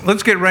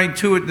Let's get right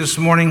to it this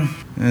morning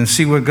and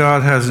see what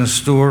God has in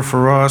store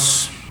for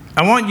us.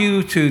 I want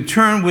you to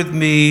turn with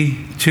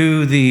me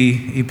to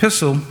the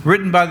epistle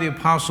written by the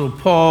Apostle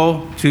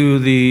Paul to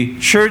the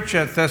church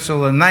at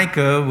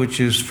Thessalonica, which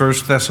is 1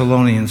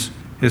 Thessalonians,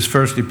 his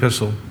first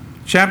epistle.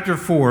 Chapter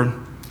 4,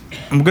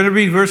 I'm going to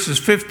read verses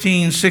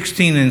 15,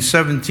 16, and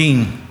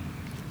 17.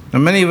 Now,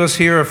 many of us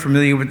here are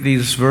familiar with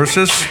these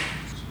verses,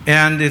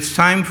 and it's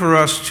time for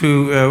us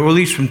to, or at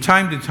least from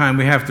time to time,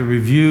 we have to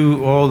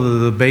review all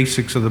of the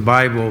basics of the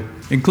Bible,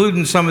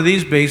 including some of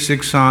these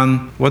basics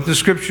on what the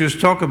Scriptures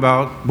talk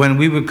about when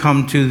we would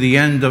come to the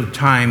end of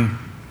time.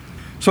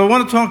 So I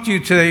want to talk to you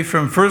today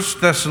from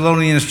 1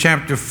 Thessalonians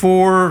chapter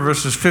 4,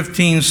 verses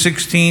 15,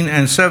 16,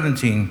 and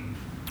 17.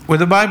 Where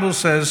the Bible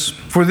says,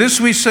 "For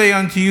this we say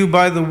unto you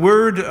by the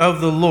word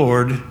of the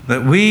Lord,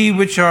 that we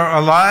which are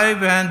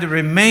alive and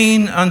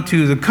remain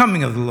unto the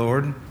coming of the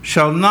Lord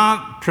shall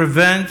not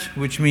prevent,"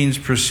 which means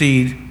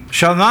precede,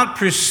 "shall not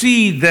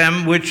precede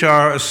them which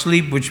are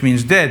asleep," which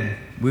means dead.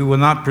 We will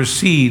not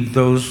precede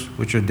those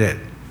which are dead.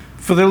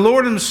 "For the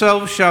Lord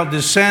himself shall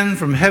descend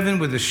from heaven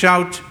with a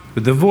shout,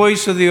 with the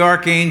voice of the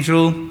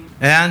archangel,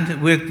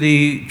 and with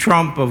the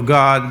trump of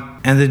God,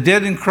 and the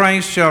dead in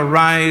Christ shall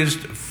rise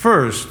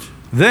first.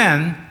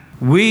 Then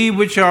we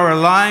which are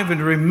alive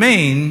and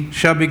remain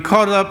shall be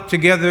caught up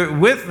together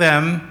with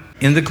them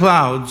in the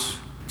clouds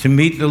to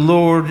meet the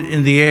Lord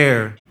in the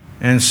air,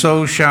 and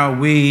so shall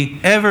we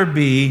ever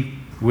be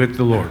with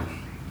the Lord."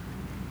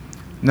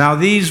 Now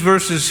these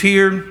verses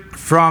here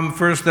from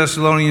 1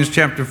 Thessalonians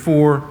chapter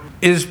 4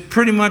 is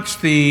pretty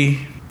much the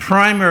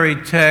primary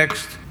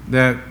text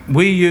that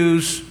we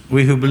use,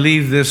 we who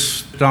believe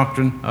this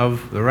doctrine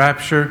of the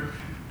rapture.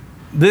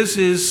 This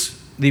is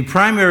the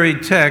primary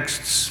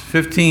texts,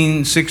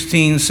 15,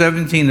 16,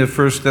 17 of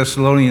 1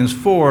 Thessalonians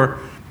 4,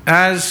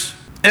 as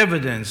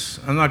evidence,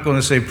 I'm not going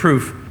to say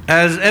proof,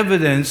 as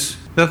evidence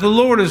that the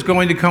Lord is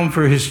going to come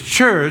for his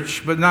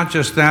church, but not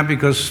just that,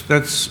 because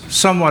that's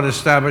somewhat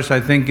established, I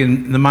think,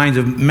 in the minds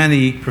of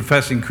many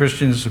professing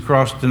Christians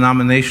across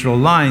denominational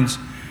lines,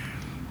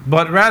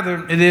 but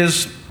rather it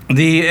is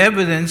the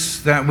evidence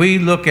that we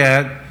look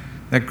at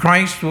that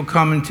Christ will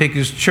come and take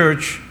his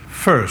church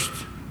first.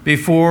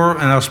 Before,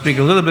 and I'll speak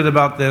a little bit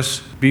about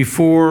this,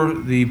 before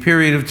the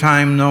period of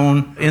time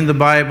known in the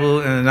Bible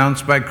and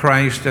announced by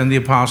Christ and the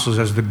apostles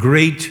as the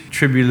Great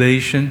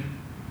Tribulation.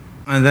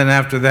 And then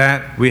after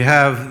that, we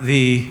have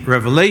the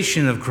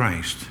revelation of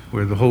Christ,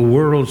 where the whole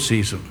world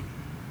sees him.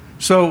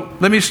 So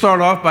let me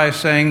start off by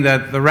saying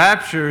that the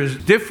rapture is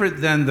different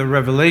than the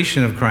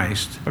revelation of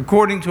Christ,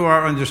 according to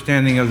our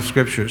understanding of the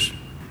Scriptures.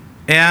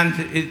 And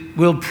it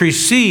will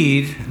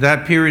precede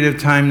that period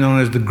of time known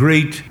as the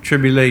Great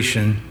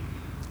Tribulation.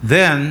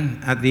 Then,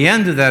 at the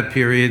end of that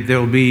period, there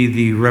will be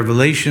the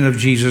revelation of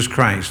Jesus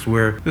Christ,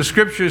 where the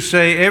Scriptures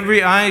say,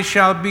 every eye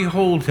shall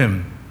behold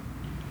him.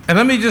 And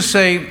let me just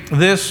say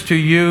this to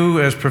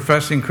you as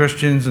professing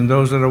Christians and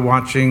those that are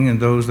watching and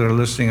those that are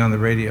listening on the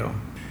radio.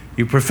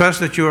 You profess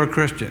that you are a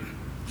Christian.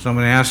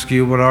 Somebody asks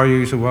you, what are you?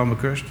 You say, well, I'm a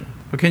Christian.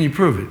 But can you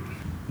prove it?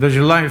 Does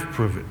your life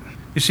prove it?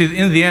 You see,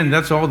 in the end,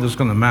 that's all that's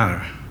going to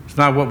matter. It's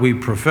not what we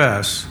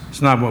profess.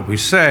 It's not what we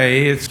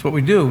say. It's what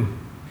we do.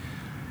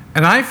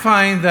 And I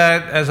find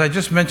that, as I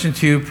just mentioned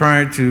to you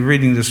prior to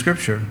reading the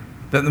Scripture,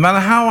 that no matter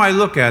how I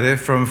look at it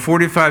from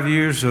 45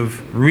 years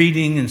of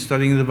reading and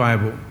studying the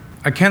Bible,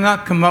 I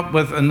cannot come up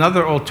with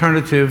another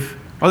alternative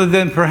other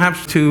than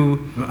perhaps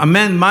to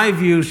amend my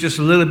views just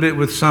a little bit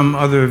with some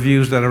other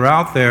views that are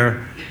out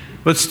there.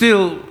 But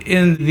still,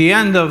 in the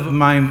end of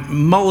my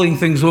mulling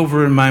things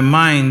over in my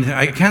mind,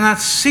 I cannot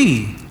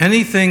see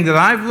anything that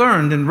I've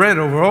learned and read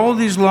over all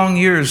these long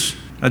years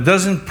that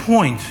doesn't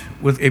point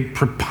with a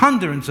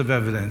preponderance of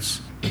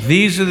evidence.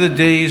 These are the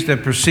days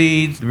that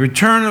precede the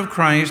return of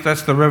Christ,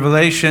 that's the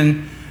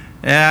revelation,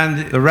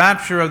 and the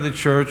rapture of the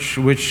church,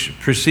 which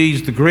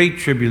precedes the Great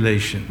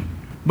Tribulation.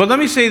 But let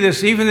me say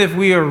this, even if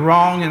we are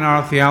wrong in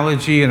our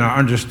theology and our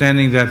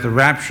understanding that the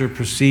rapture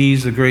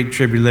precedes the Great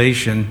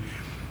Tribulation,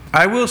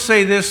 I will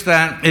say this,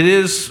 that it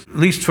is, at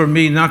least for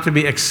me, not to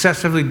be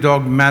excessively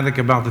dogmatic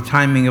about the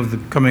timing of the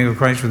coming of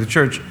Christ for the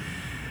church.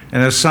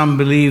 And as some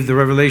believe, the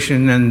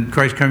revelation and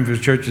Christ coming for the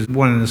church is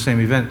one and the same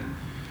event.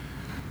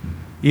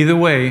 Either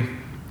way,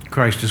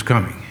 Christ is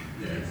coming.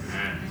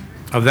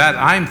 Of that,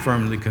 I'm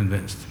firmly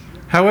convinced.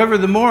 However,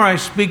 the more I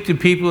speak to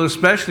people,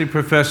 especially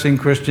professing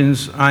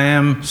Christians, I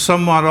am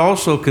somewhat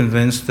also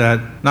convinced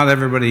that not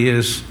everybody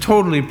is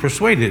totally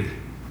persuaded.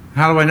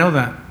 How do I know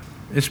that?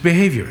 It's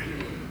behavior.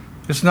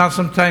 It's not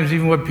sometimes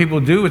even what people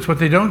do, it's what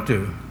they don't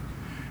do.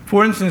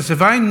 For instance,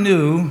 if I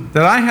knew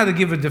that I had to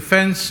give a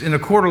defense in a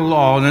court of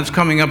law and it's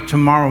coming up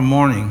tomorrow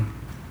morning,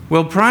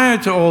 well, prior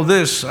to all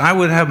this, I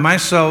would have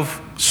myself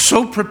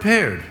so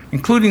prepared,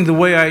 including the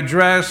way I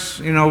dress.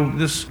 You know,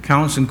 this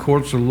counts in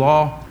courts of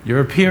law. Your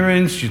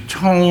appearance, your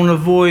tone of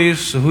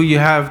voice, who you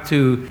have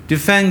to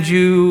defend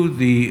you,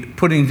 the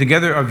putting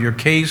together of your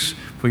case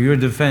for your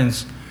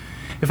defense.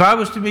 If I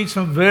was to meet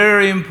some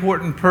very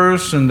important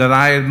person that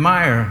I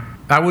admire,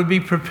 I would be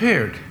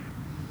prepared.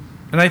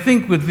 And I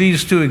think with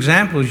these two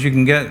examples, you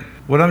can get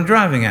what I'm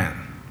driving at.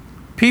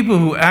 People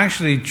who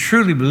actually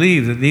truly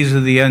believe that these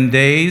are the end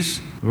days,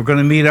 we're going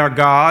to meet our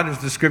God, as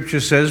the scripture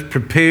says,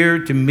 prepare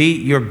to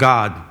meet your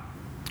God,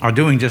 are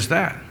doing just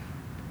that.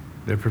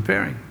 They're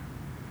preparing.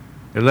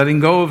 They're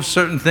letting go of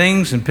certain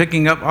things and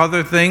picking up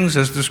other things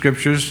as the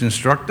scriptures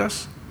instruct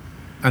us.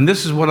 And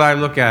this is what I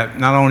look at,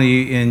 not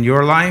only in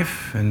your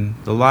life and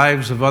the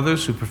lives of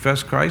others who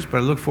profess Christ, but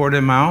I look for it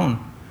in my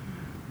own.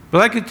 But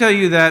I can tell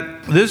you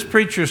that this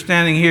preacher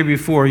standing here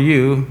before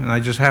you, and I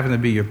just happen to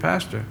be your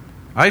pastor,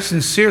 I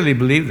sincerely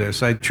believe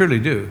this. I truly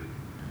do.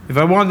 If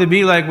I wanted to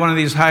be like one of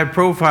these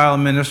high-profile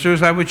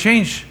ministers, I would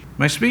change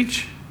my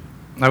speech.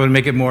 I would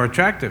make it more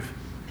attractive.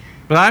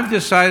 But I've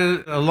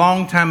decided a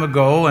long time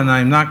ago, and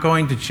I'm not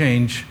going to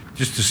change,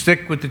 just to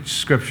stick with the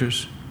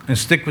scriptures and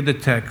stick with the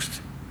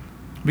text.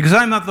 Because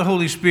I'm not the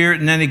Holy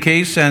Spirit in any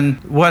case,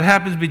 and what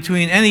happens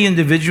between any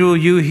individual,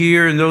 you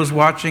here and those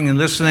watching and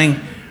listening,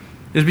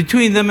 is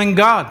between them and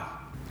God.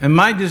 And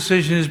my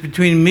decision is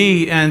between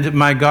me and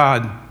my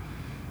God.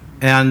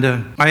 And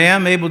I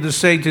am able to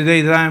say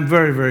today that I am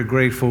very, very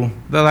grateful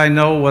that I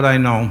know what I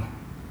know.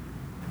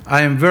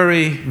 I am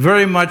very,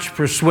 very much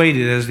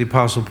persuaded, as the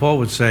Apostle Paul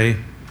would say,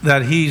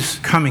 that he's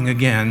coming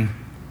again.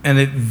 And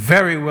it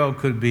very well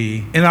could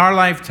be in our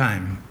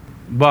lifetime.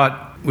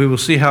 But we will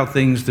see how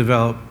things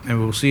develop, and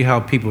we'll see how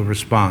people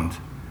respond.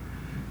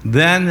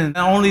 Then, and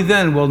only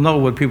then, we'll know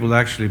what people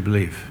actually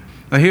believe.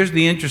 Now, here's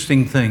the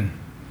interesting thing.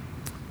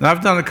 Now,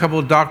 I've done a couple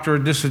of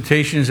doctorate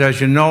dissertations, as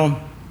you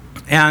know,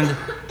 and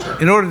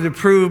in order to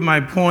prove my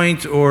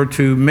point or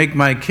to make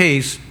my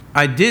case,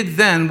 I did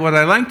then what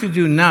I like to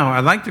do now. I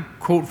like to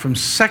quote from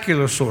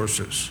secular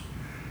sources,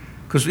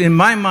 because in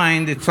my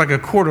mind, it's like a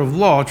court of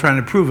law trying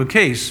to prove a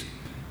case,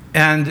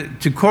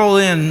 and to call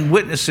in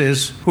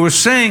witnesses who are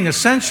saying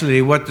essentially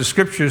what the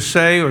scriptures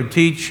say or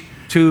teach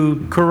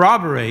to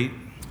corroborate.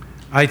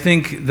 I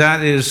think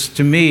that is,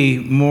 to me,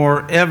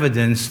 more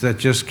evidence that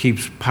just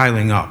keeps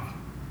piling up.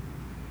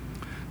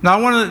 Now,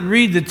 I want to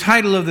read the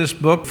title of this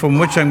book, from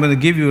which I'm going to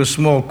give you a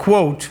small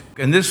quote,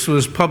 and this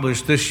was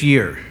published this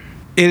year.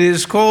 It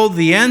is called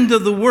The End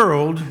of the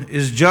World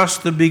is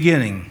Just the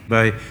Beginning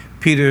by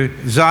Peter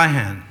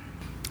Zeihan.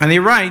 And he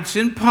writes,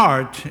 in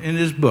part, in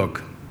his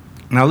book,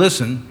 now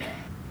listen,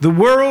 the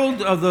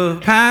world of the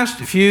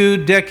past few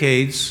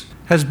decades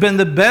has been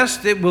the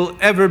best it will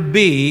ever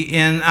be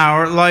in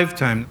our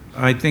lifetime.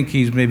 I think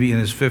he's maybe in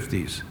his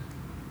 50s.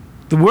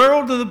 The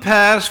world of the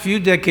past few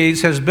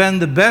decades has been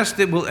the best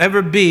it will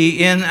ever be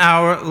in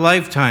our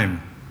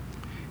lifetime.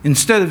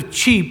 Instead of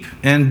cheap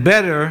and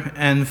better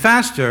and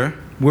faster,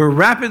 we're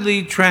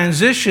rapidly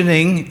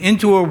transitioning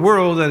into a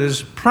world that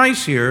is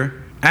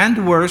pricier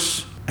and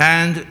worse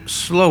and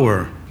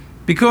slower.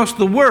 Because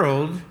the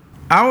world,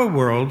 our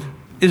world,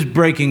 is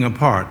breaking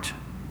apart.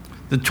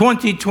 The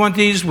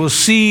 2020s will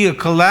see a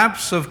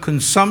collapse of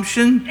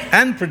consumption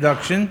and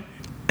production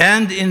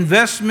and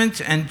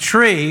investment and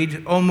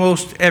trade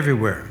almost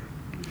everywhere.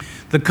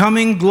 The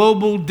coming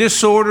global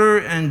disorder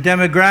and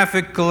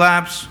demographic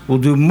collapse will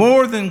do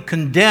more than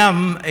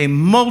condemn a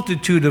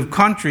multitude of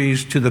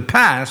countries to the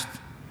past.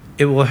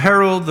 It will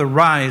herald the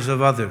rise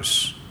of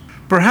others.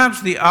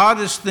 Perhaps the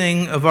oddest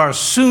thing of our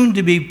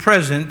soon-to-be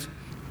present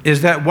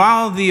is that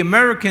while the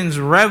Americans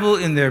revel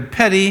in their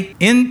petty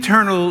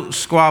internal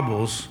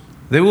squabbles,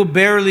 they will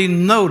barely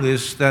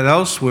notice that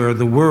elsewhere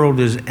the world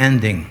is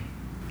ending.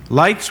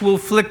 Lights will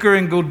flicker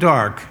and go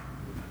dark.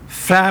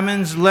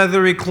 Famine's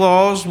leathery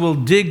claws will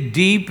dig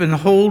deep and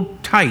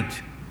hold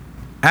tight.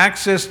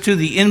 Access to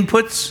the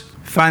inputs,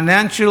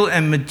 financial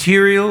and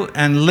material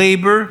and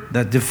labor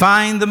that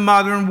define the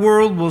modern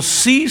world will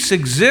cease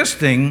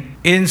existing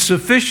in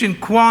sufficient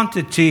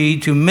quantity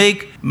to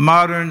make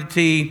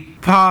modernity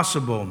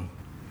possible.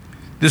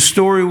 The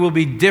story will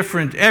be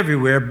different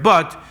everywhere,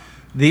 but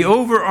the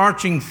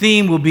overarching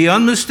theme will be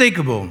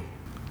unmistakable.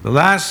 The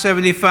last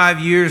 75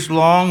 years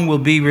long will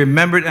be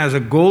remembered as a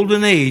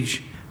golden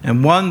age,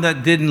 and one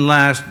that didn't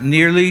last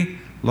nearly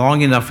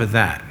long enough at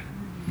that.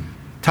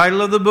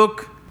 Title of the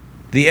book,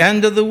 The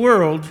End of the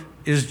World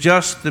is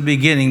Just the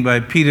Beginning by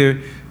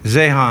Peter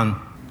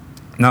Zeihan.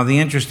 Now, the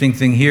interesting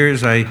thing here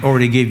is I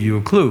already gave you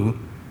a clue.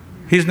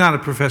 He's not a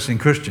professing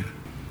Christian.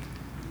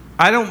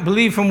 I don't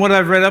believe from what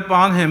I've read up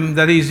on him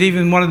that he's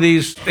even one of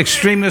these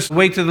extremists,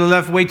 way to the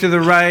left, way to the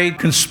right,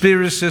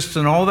 conspiracists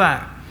and all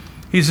that.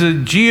 He's a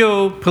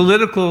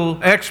geopolitical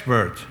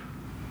expert.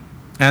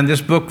 And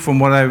this book, from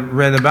what I've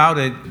read about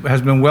it,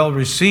 has been well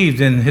received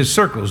in his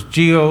circles,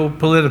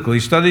 geopolitical. He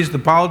studies the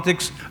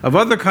politics of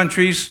other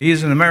countries. He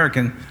is an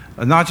American,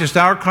 not just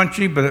our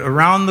country, but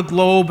around the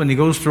globe. And he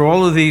goes through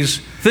all of these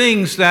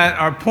things that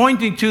are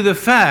pointing to the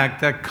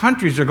fact that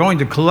countries are going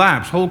to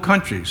collapse, whole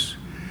countries.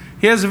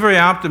 He has a very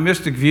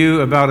optimistic view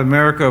about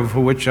America,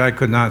 for which I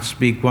could not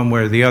speak one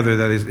way or the other,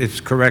 that it's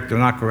correct or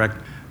not correct.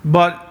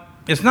 But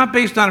it's not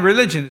based on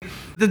religion.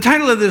 The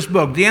title of this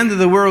book, The End of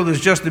the World is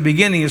Just the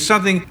Beginning, is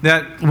something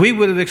that we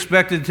would have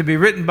expected to be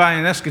written by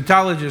an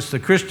eschatologist, a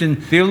Christian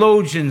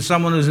theologian,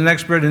 someone who's an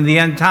expert in the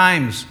end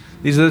times.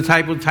 These are the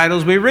type of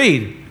titles we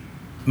read.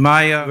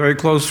 My very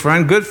close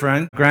friend, good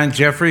friend, Grant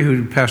Jeffrey,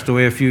 who passed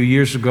away a few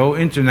years ago,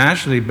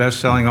 internationally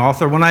best-selling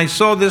author. When I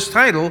saw this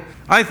title,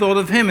 I thought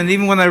of him. And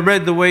even when I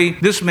read the way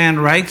this man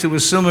writes, it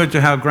was similar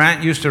to how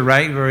Grant used to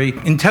write, very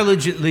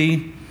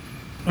intelligently.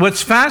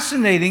 What's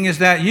fascinating is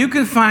that you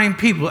can find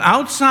people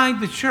outside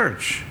the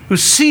church who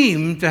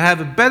seem to have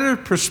a better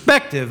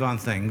perspective on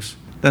things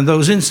than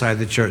those inside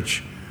the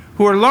church,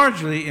 who are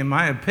largely, in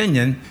my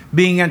opinion,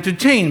 being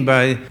entertained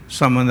by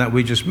someone that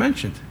we just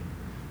mentioned.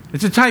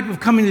 It's a type of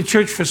coming to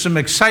church for some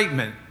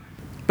excitement.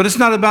 But it's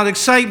not about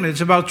excitement, it's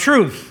about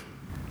truth.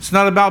 It's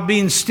not about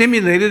being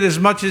stimulated as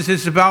much as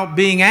it's about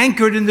being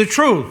anchored in the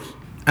truth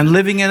and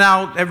living it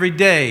out every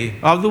day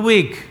of the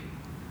week.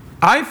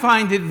 I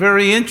find it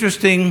very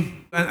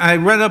interesting. I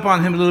read up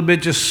on him a little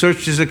bit, just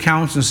searched his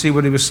accounts and see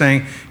what he was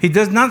saying. He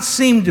does not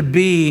seem to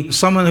be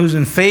someone who's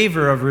in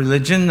favor of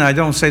religion. I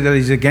don't say that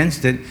he's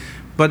against it,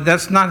 but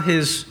that's not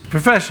his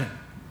profession.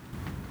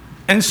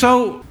 And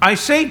so I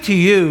say to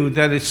you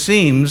that it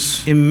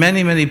seems in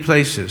many, many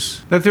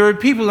places that there are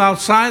people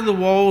outside the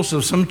walls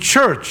of some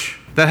church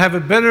that have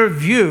a better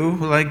view,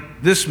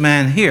 like this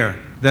man here,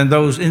 than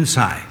those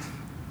inside.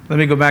 Let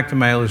me go back to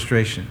my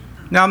illustration.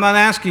 Now, I'm not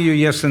asking you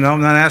yes or no.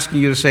 I'm not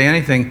asking you to say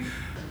anything.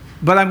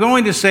 But I'm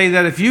going to say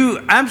that if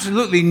you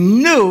absolutely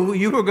knew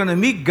you were going to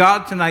meet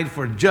God tonight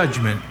for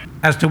judgment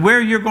as to where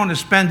you're going to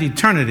spend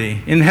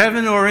eternity, in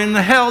heaven or in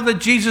the hell that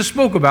Jesus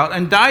spoke about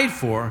and died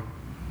for,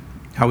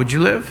 how would you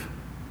live?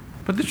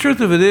 But the truth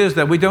of it is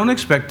that we don't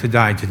expect to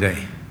die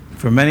today.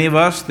 For many of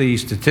us, the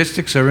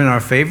statistics are in our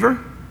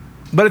favor.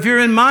 But if you're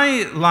in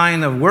my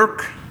line of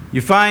work,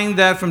 you find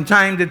that from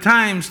time to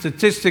time,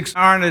 statistics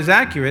aren't as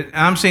accurate. And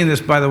I'm seeing this,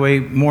 by the way,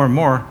 more and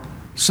more.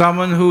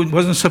 Someone who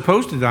wasn't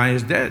supposed to die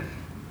is dead.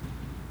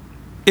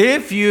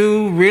 If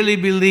you really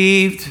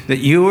believed that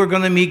you were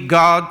going to meet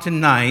God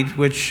tonight,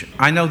 which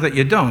I know that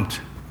you don't,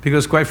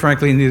 because quite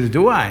frankly, neither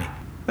do I.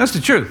 That's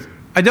the truth.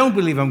 I don't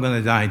believe I'm going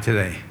to die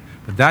today.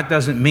 But that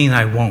doesn't mean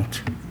I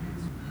won't.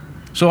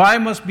 So I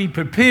must be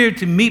prepared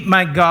to meet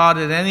my God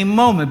at any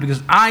moment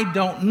because I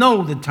don't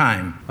know the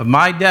time of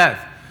my death.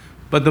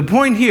 But the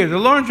point here, the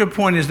larger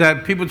point is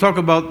that people talk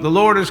about the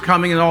Lord is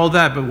coming and all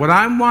that. But what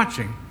I'm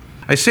watching,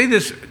 I say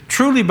this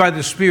truly by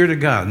the Spirit of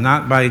God,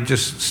 not by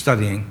just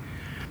studying.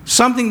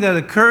 Something that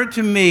occurred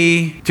to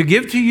me to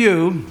give to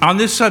you on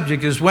this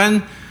subject is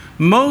when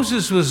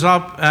Moses was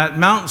up at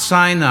Mount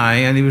Sinai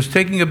and he was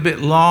taking a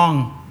bit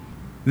long.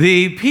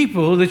 The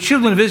people, the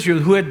children of Israel,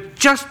 who had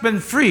just been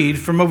freed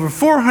from over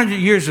 400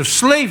 years of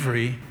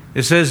slavery,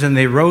 it says, and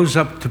they rose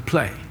up to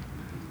play.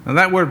 Now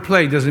that word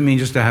play doesn't mean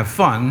just to have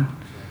fun.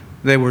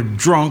 They were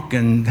drunk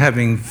and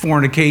having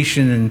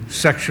fornication and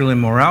sexual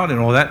immorality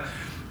and all that.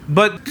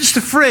 But just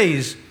the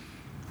phrase,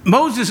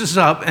 Moses is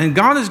up and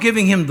God is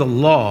giving him the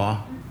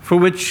law for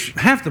which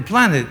half the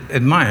planet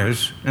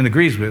admires and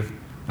agrees with.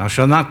 Thou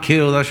shalt not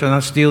kill, thou shalt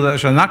not steal, thou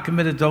shalt not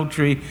commit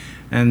adultery,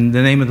 and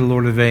the name of the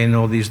Lord of vain, and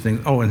all these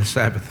things. Oh, and the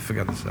Sabbath, I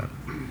forgot the Sabbath.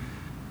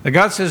 That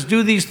God says,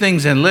 do these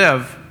things and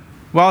live.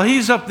 While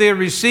he's up there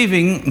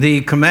receiving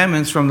the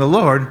commandments from the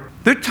Lord,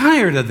 they're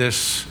tired of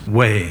this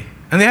way,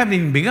 and they haven't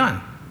even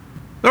begun.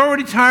 They're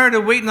already tired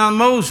of waiting on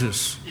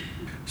Moses.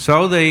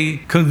 So they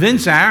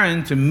convince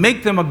Aaron to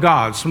make them a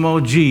god, small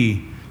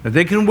g, that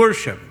they can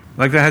worship,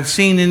 like they had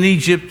seen in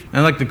Egypt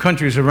and like the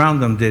countries around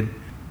them did.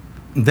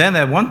 And then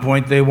at one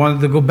point, they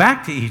wanted to go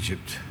back to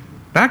Egypt,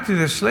 back to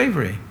their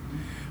slavery.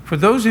 For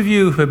those of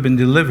you who have been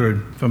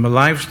delivered from a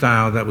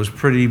lifestyle that was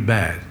pretty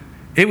bad,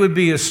 it would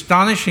be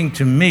astonishing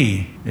to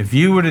me if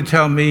you were to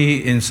tell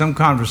me in some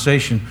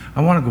conversation,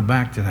 I want to go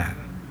back to that.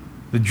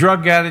 The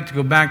drug addict to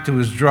go back to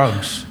his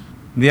drugs.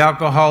 The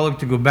alcoholic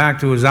to go back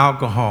to his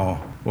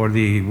alcohol or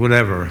the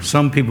whatever.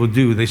 Some people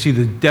do. They see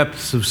the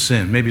depths of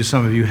sin. Maybe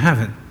some of you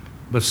haven't,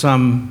 but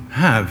some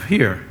have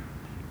here.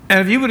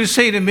 And if you were to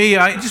say to me,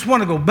 I just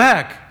want to go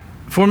back,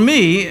 for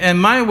me and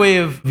my way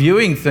of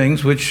viewing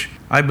things, which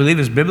I believe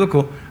is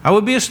biblical, I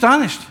would be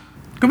astonished.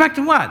 Go back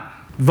to what?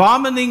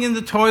 Vomiting in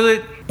the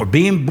toilet or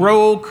being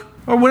broke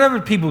or whatever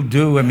people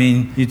do. I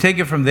mean, you take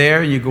it from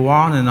there and you go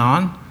on and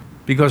on.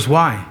 Because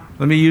why?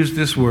 Let me use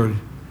this word.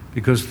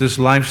 Because this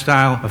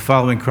lifestyle of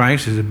following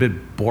Christ is a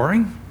bit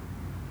boring.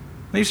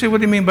 Now you say, what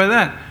do you mean by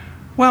that?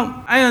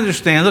 Well, I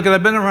understand. Look,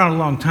 I've been around a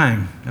long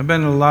time. I've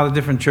been in a lot of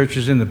different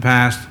churches in the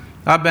past.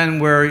 I've been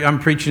where I'm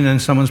preaching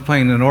and someone's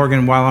playing an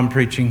organ while I'm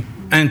preaching.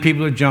 And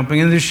people are jumping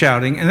and they're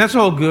shouting. And that's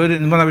all good.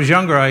 And when I was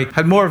younger, I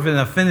had more of an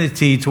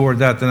affinity toward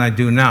that than I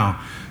do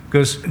now.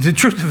 Because the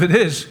truth of it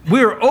is,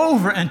 we're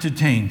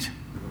over-entertained.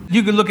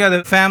 You could look at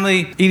a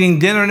family eating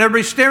dinner and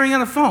everybody's staring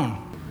at a phone.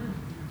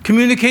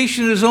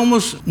 Communication is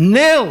almost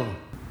nil.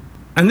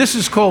 And this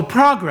is called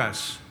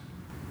progress.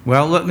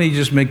 Well, let me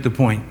just make the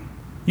point.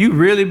 You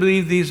really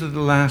believe these are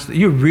the last?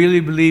 You really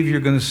believe you're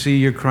going to see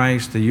your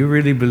Christ? Do you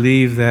really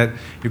believe that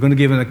you're going to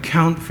give an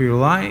account for your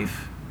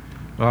life?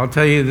 Well, I'll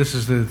tell you, this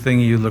is the thing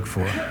you look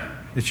for.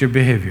 It's your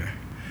behavior.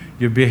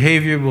 Your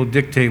behavior will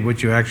dictate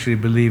what you actually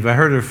believe. I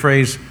heard a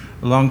phrase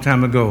a long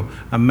time ago,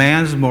 a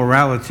man's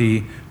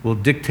morality will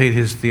dictate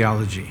his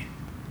theology.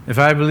 If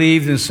I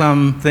believed in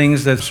some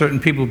things that certain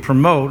people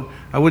promote,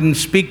 I wouldn't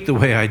speak the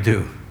way I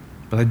do.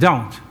 But I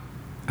don't.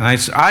 And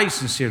I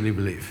sincerely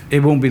believe it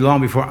won't be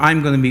long before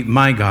I'm going to meet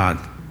my God,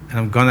 and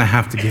I'm going to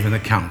have to give an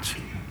account.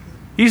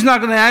 He's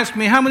not going to ask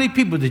me, how many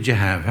people did you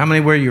have? How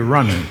many were you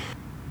running?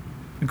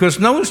 Because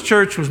Noah's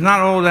church was not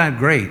all that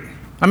great.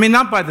 I mean,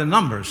 not by the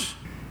numbers.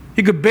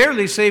 He could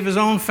barely save his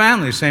own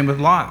family, same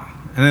with Lot.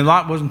 And then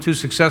Lot wasn't too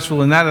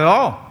successful in that at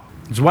all.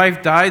 His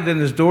wife died, then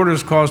his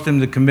daughters caused him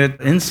to commit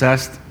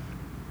incest.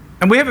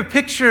 And we have a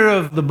picture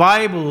of the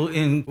Bible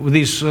with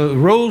these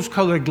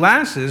rose-colored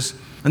glasses.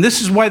 And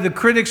this is why the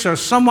critics are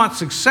somewhat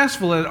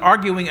successful at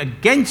arguing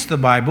against the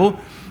Bible,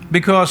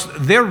 because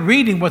they're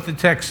reading what the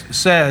text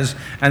says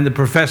and the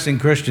professing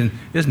Christian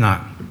is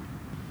not.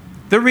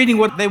 They're reading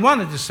what they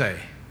wanted to say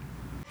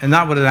and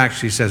not what it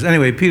actually says.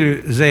 Anyway,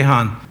 Peter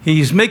Zeihan,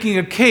 he's making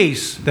a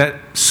case that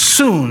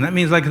soon, that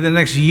means like in the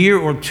next year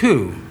or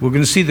two, we're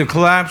going to see the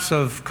collapse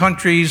of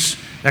countries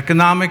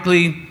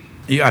economically.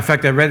 In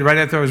fact, I read right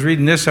after I was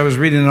reading this, I was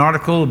reading an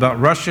article about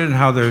Russia and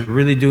how they're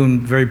really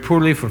doing very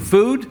poorly for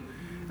food,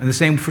 and the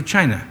same for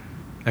China,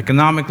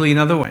 economically and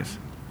other ways.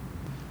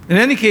 In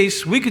any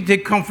case, we could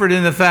take comfort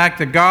in the fact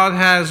that God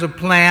has a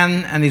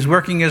plan, and he's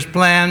working his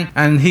plan,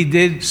 and he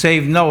did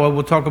save Noah.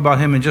 We'll talk about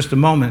him in just a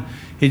moment.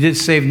 He did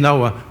save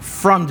Noah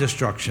from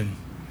destruction.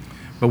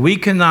 But we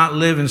cannot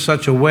live in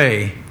such a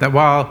way that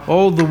while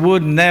all the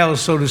wood and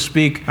nails, so to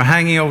speak, are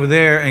hanging over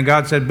there, and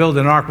God said, build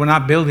an ark, we're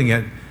not building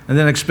it, and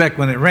then expect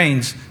when it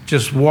rains,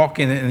 just walk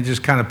in it and it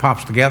just kind of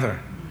pops together.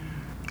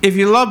 If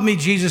you love me,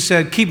 Jesus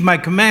said, keep my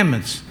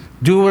commandments.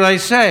 Do what I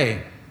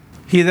say.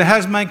 He that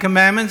has my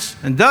commandments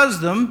and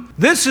does them,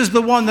 this is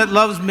the one that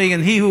loves me,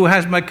 and he who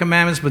has my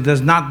commandments but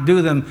does not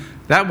do them,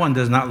 that one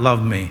does not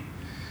love me.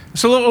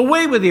 So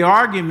away with the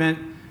argument,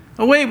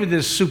 away with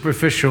this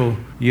superficial,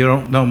 you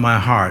don't know my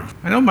heart.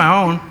 I know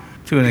my own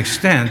to an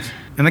extent,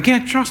 and I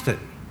can't trust it.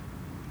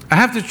 I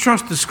have to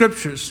trust the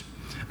scriptures.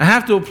 I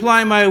have to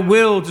apply my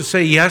will to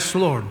say, yes,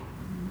 Lord.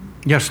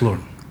 Yes, Lord.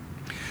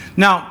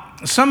 Now,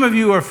 some of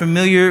you are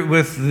familiar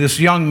with this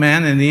young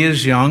man, and he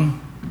is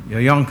young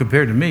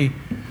compared to me.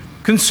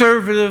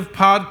 Conservative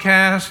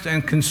podcast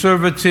and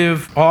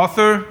conservative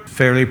author,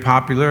 fairly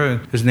popular.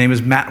 His name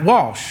is Matt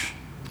Walsh,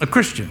 a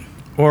Christian,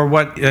 or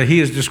what he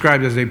is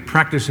described as a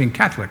practicing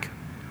Catholic.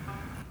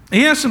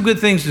 He has some good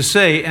things to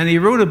say, and he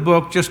wrote a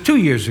book just 2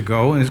 years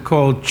ago, and it's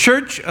called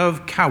Church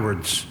of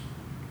Cowards.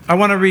 I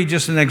want to read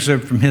just an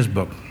excerpt from his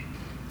book.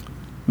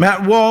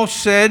 Matt Walsh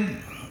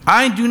said,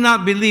 I do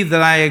not believe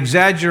that I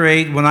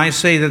exaggerate when I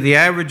say that the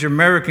average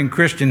American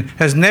Christian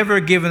has never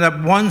given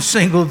up one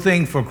single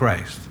thing for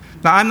Christ.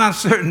 Now, I'm not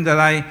certain that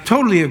I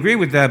totally agree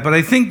with that, but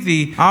I think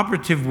the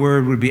operative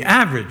word would be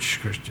average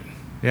Christian,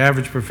 the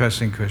average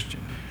professing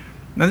Christian.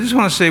 Now, I just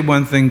want to say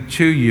one thing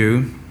to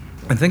you,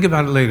 and think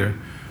about it later.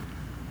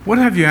 What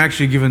have you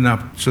actually given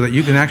up so that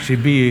you can actually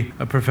be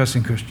a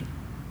professing Christian?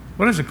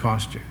 What does it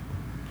cost you?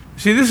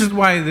 See, this is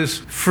why this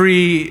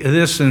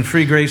and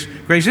free grace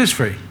is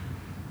free.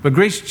 But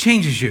grace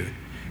changes you.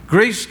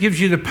 Grace gives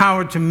you the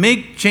power to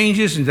make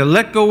changes and to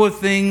let go of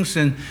things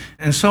and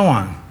so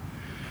on.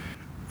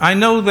 I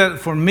know that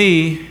for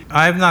me,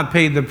 I have not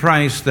paid the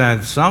price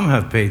that some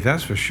have paid,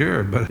 that's for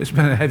sure, but it's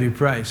been a heavy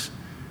price.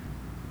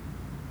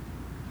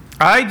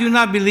 I do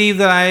not believe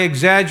that I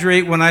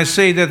exaggerate when I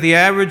say that the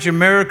average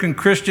American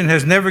Christian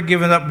has never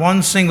given up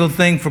one single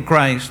thing for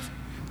Christ.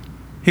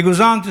 He goes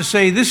on to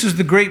say, this is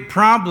the great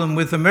problem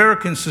with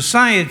American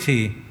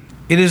society.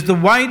 It is the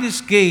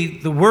widest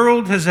gate the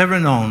world has ever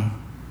known.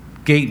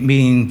 Gate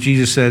meaning,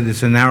 Jesus said,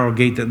 it's a narrow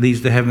gate that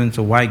leads to heaven. It's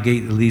a wide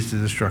gate that leads to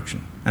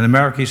destruction. And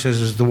America, he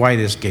says, is the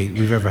widest gate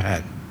we've ever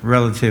had,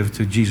 relative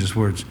to Jesus'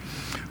 words.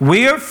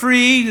 We are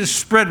free to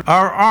spread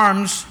our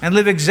arms and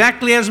live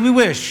exactly as we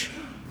wish.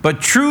 But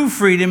true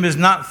freedom is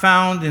not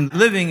found in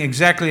living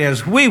exactly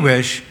as we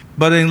wish,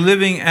 but in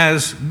living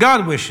as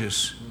God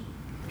wishes.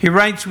 He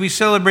writes, we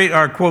celebrate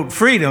our, quote,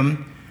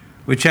 freedom,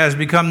 which has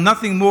become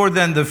nothing more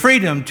than the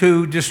freedom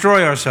to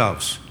destroy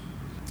ourselves.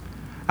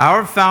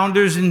 Our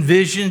founders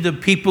envisioned a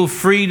people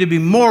free to be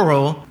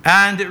moral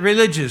and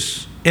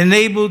religious,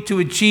 enabled to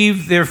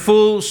achieve their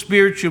full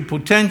spiritual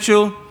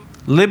potential,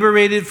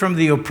 liberated from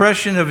the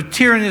oppression of a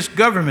tyrannous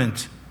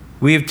government.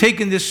 We have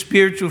taken this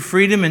spiritual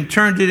freedom and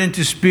turned it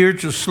into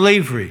spiritual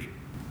slavery.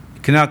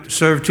 You cannot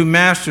serve two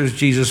masters,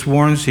 Jesus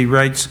warns. He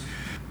writes,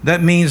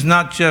 that means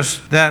not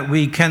just that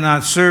we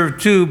cannot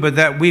serve two, but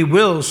that we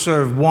will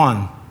serve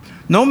one.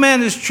 No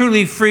man is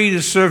truly free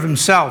to serve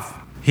himself.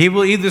 He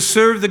will either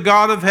serve the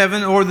God of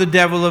heaven or the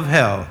devil of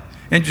hell.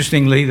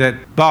 Interestingly,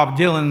 that Bob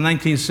Dylan in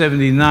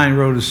 1979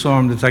 wrote a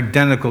song that's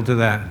identical to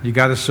that. You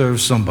got to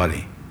serve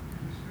somebody.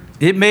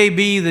 It may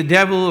be the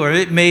devil or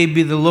it may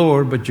be the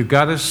Lord, but you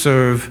got to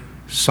serve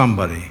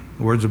somebody.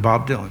 The words of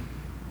Bob Dylan.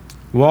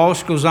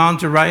 Walsh goes on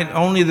to write,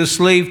 only the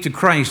slave to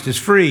Christ is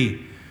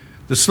free.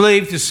 The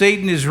slave to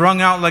Satan is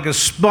wrung out like a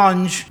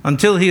sponge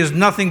until he is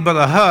nothing but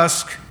a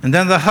husk, and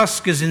then the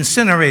husk is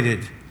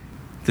incinerated.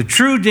 The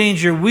true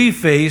danger we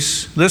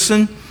face,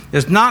 listen,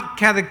 is not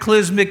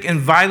cataclysmic and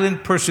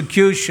violent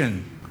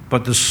persecution,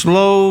 but the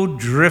slow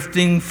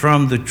drifting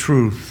from the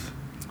truth.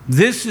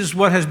 This is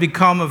what has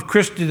become of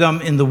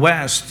Christendom in the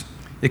West.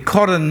 It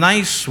caught a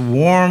nice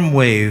warm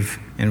wave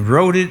and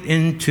rode it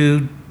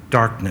into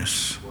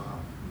darkness.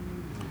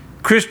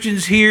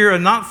 Christians here are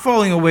not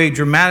falling away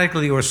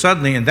dramatically or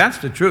suddenly, and that's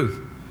the truth.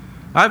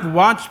 I've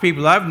watched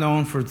people I've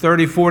known for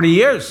 30, 40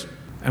 years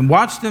and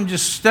watched them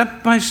just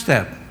step by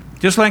step,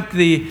 just like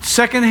the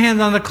second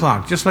hand on the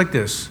clock, just like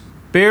this.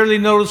 Barely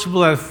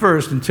noticeable at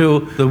first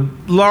until the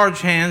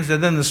large hands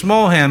and then the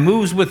small hand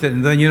moves with it,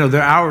 and then,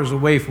 they're hours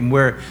away from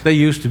where they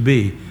used to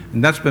be.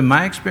 And that's been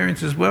my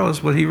experience as well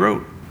as what he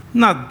wrote.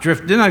 Not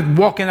drifting, not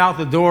walking out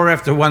the door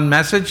after one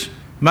message,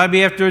 might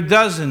be after a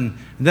dozen,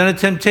 and then a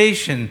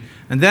temptation.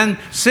 And then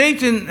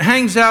Satan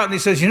hangs out and he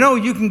says,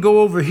 you can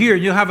go over here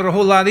and you'll have it a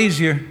whole lot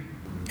easier.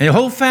 And your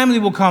whole family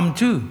will come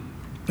too.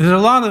 There's a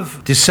lot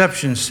of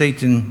deception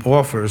Satan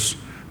offers.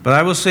 But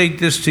I will say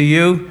this to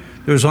you,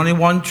 there's only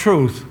one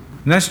truth,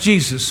 and that's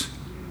Jesus.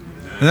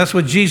 And that's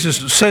what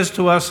Jesus says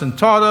to us and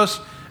taught us,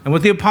 and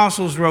what the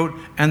apostles wrote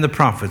and the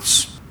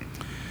prophets.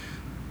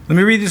 Let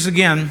me read this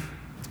again.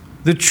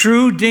 The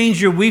true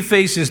danger we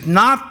face is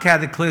not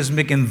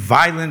cataclysmic and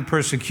violent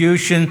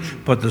persecution,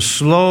 but the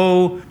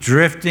slow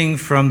drifting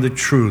from the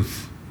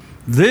truth.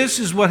 This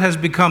is what has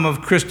become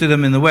of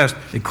Christendom in the West.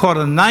 It caught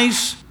a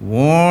nice,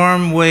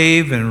 warm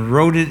wave and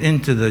rode it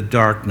into the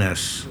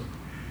darkness.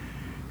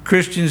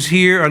 Christians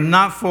here are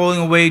not falling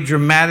away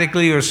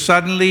dramatically or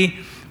suddenly.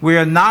 We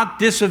are not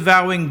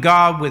disavowing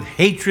God with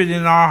hatred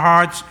in our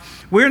hearts.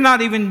 We're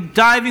not even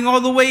diving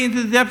all the way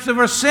into the depths of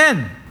our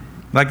sin,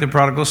 like the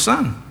prodigal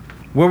son,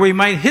 where we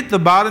might hit the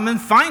bottom and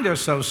find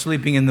ourselves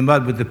sleeping in the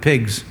mud with the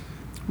pigs.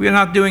 We are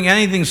not doing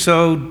anything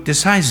so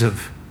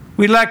decisive.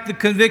 We lack the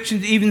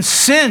conviction to even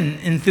sin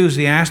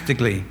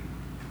enthusiastically.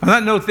 On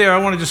that note there, I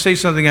wanted to say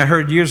something I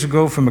heard years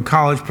ago from a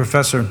college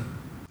professor.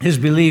 His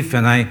belief,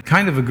 and I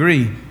kind of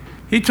agree.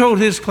 He told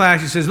his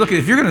class, he says, look,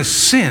 if you're going to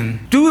sin,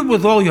 do it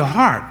with all your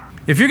heart.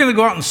 If you're going to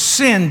go out and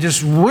sin,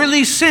 just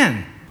really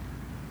sin.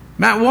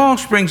 Matt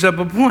Walsh brings up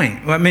a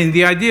point.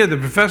 The idea of the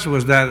professor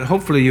was that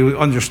hopefully you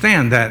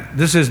understand that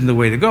this isn't the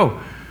way to go.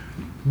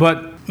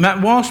 But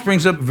Matt Walsh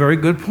brings up a very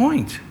good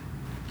point.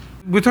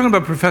 We're talking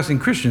about professing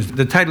Christians.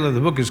 The title of the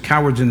book is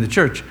Cowards in the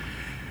Church.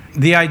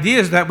 The idea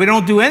is that we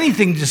don't do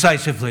anything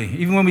decisively.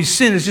 Even when we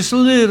sin, it's just a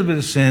little bit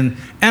of sin,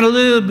 and a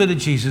little bit of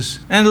Jesus,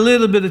 and a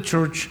little bit of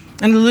church,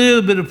 and a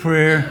little bit of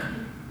prayer.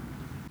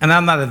 And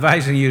I'm not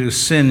advising you to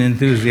sin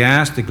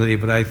enthusiastically,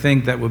 but I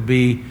think that would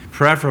be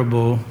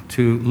preferable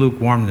to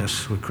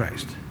lukewarmness with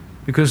Christ.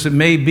 Because it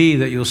may be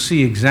that you'll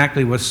see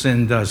exactly what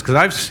sin does. Because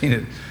I've seen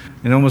it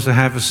in almost a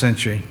half a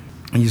century.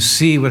 And you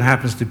see what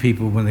happens to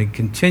people when they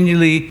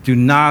continually do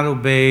not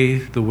obey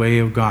the way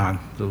of God,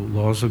 the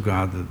laws of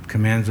God, the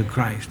commands of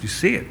Christ. You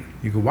see it.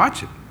 You can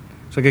watch it.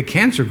 It's like a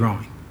cancer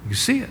growing. You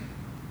see it.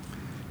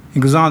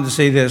 He goes on to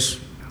say this.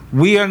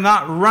 We are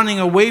not running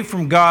away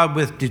from God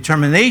with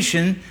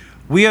determination.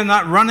 We are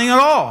not running at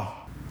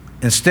all.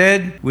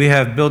 Instead, we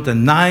have built a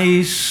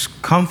nice,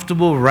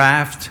 comfortable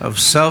raft of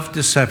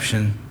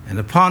self-deception, and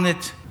upon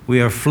it,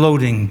 we are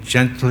floating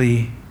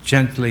gently,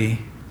 gently,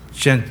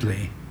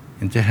 gently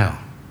into hell.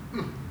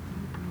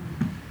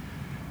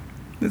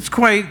 It's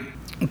quite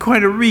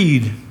a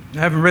read. I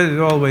haven't read it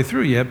all the way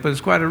through yet, but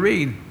it's quite a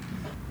read.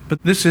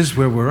 But this is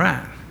where we're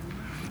at.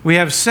 We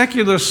have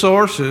secular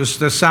sources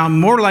that sound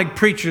more like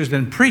preachers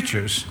than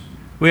preachers.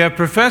 We have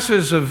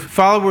professors of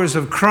followers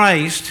of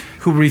Christ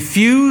who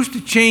refuse to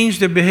change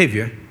their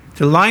behavior,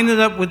 to line it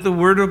up with the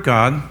Word of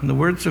God, and the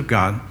words of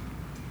God,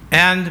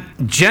 and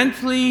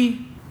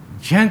gently,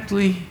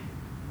 gently,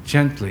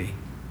 gently,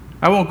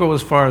 I won't go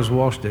as far as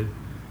Walsh did,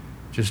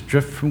 just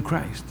drift from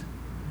Christ.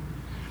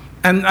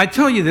 And I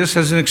tell you this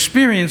as an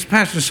experienced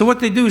pastor. So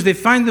what they do is they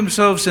find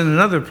themselves in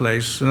another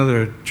place,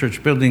 another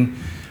church building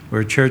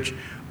or a church,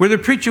 where the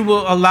preacher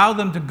will allow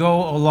them to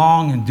go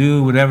along and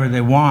do whatever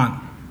they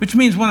want. Which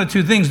means one of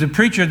two things. The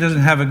preacher doesn't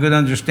have a good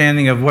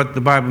understanding of what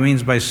the Bible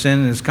means by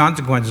sin and its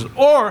consequences.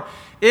 Or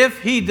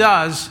if he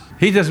does,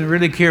 he doesn't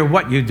really care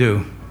what you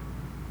do.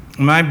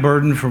 My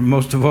burden for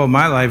most of all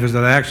my life is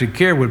that I actually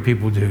care what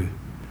people do.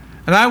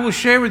 And I will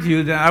share with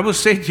you that I will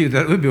say to you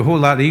that it would be a whole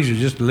lot easier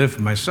just to live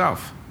for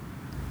myself.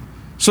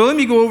 So let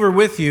me go over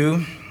with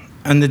you,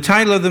 and the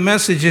title of the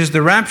message is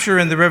The Rapture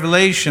and the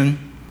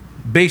Revelation,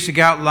 basic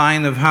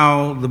outline of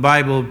how the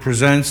Bible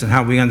presents and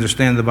how we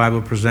understand the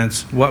Bible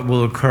presents what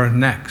will occur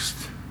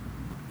next.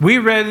 We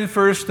read in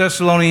 1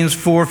 Thessalonians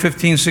 4,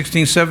 15,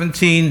 16,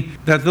 17,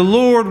 that the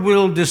Lord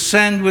will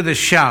descend with a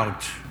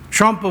shout,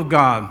 trump of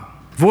God,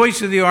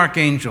 voice of the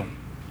archangel,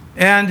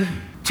 and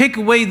take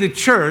away the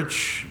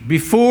church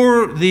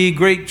before the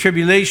great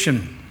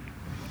tribulation.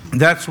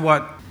 That's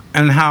what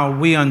and how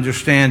we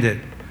understand it,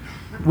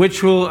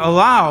 which will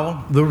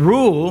allow the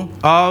rule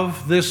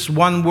of this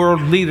one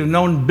world leader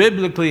known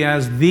biblically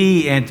as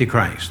the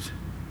Antichrist.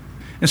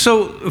 And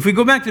so if we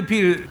go back to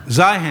Peter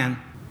Zeihan,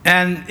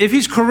 and if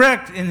he's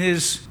correct in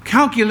his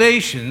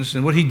calculations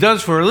and what he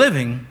does for a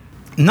living,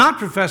 not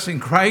professing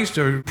Christ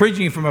or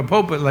preaching from a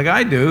pulpit like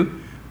I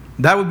do,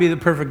 that would be the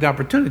perfect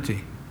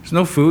opportunity. There's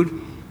no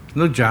food,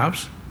 no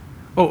jobs,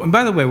 Oh, and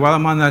by the way, while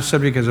I'm on that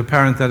subject as a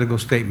parenthetical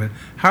statement,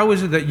 how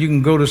is it that you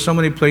can go to so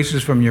many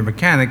places from your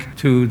mechanic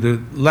to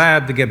the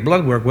lab to get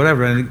blood work,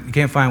 whatever, and you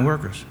can't find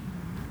workers?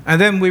 And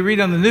then we read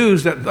on the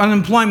news that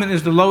unemployment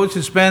is the lowest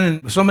it's been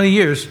in so many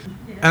years.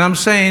 And I'm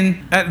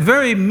saying, at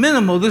very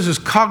minimal, this is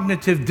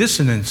cognitive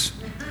dissonance.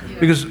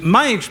 Because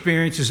my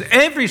experience is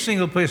every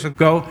single place I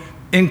go,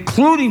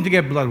 including to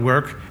get blood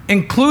work,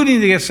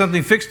 including to get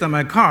something fixed on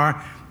my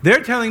car,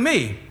 they're telling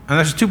me, and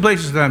that's 2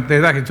 places that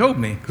they've actually told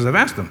me, because I've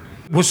asked them,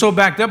 we're so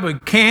backed up we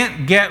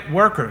can't get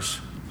workers.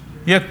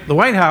 Yet the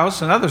White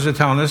House and others are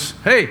telling us,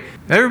 hey,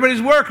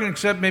 everybody's working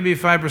except maybe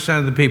 5%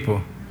 of the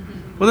people.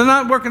 Well, they're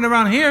not working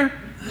around here.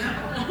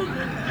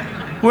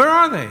 Where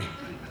are they?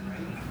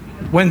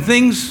 When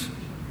things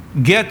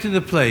get to the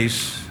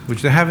place,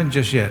 which they haven't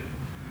just yet,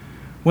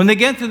 when they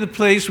get to the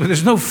place where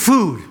there's no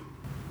food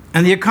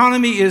and the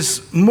economy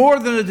is more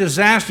than a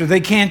disaster, they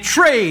can't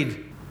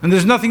trade and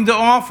there's nothing to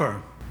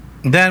offer,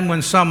 then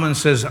when someone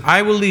says,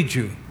 I will lead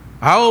you,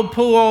 I will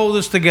pull all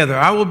this together,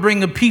 I will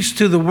bring a peace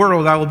to the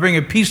world, I will bring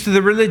a peace to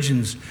the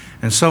religions,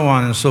 and so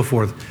on and so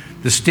forth.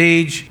 The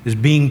stage is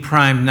being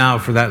primed now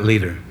for that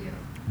leader,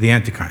 the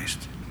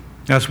Antichrist.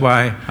 That's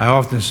why I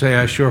often say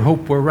I sure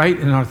hope we're right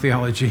in our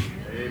theology.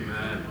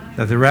 Amen.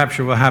 That the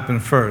rapture will happen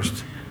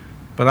first.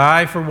 But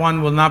I, for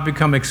one, will not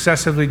become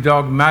excessively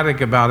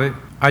dogmatic about it.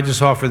 I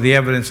just offer the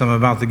evidence I'm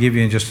about to give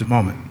you in just a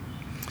moment.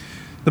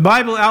 The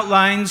Bible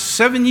outlines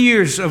 7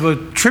 years of a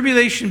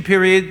tribulation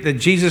period that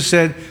Jesus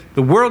said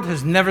the world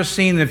has never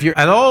seen. If you're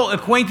at all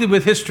acquainted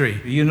with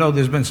history, you know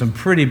there's been some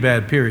pretty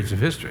bad periods of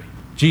history.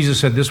 Jesus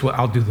said this will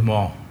outdo them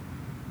all.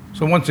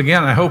 So once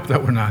again, I hope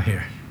that we're not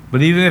here.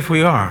 But even if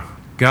we are,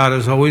 God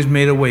has always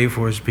made a way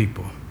for his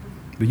people.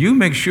 But you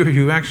make sure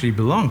you actually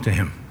belong to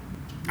him.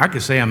 I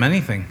could say I'm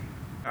anything.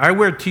 I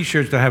wear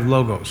t-shirts that have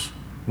logos.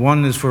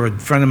 One is for a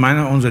friend of mine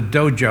who owns a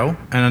dojo,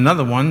 and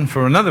another one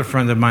for another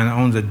friend of mine who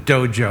owns a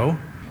dojo.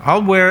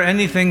 I'll wear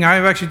anything.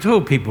 I've actually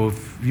told people,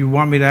 if you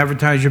want me to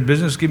advertise your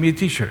business, give me a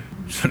t-shirt.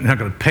 So I'm not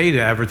going to pay to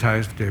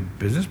advertise their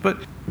business, but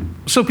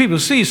so people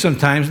see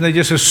sometimes, and they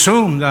just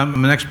assume that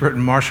I'm an expert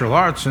in martial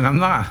arts, and I'm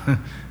not,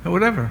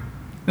 whatever.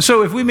 And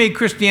so if we made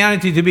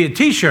Christianity to be a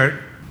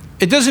t-shirt,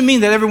 it doesn't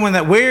mean that everyone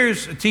that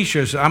wears a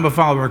t-shirt says, I'm a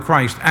follower of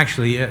Christ,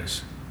 actually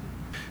is.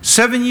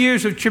 7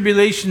 years of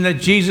tribulation that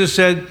Jesus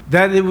said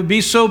that it would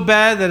be so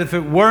bad that if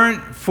it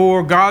weren't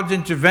for God's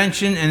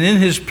intervention and in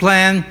his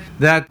plan,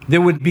 that there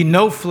would be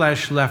no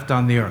flesh left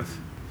on the earth.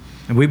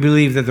 And we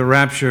believe that the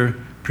rapture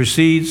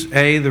precedes,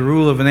 A, the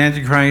rule of an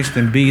Antichrist,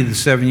 and B, the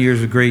 7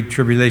 years of great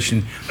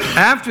tribulation.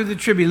 After the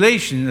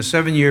tribulation, the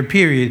 7-year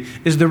period,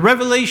 is the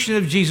revelation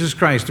of Jesus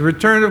Christ, the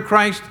return of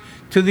Christ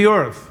to the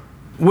earth,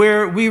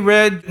 where we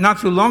read not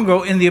too long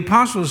ago in the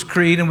Apostles'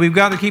 Creed, and we've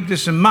got to keep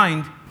this in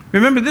mind.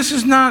 Remember, this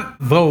is not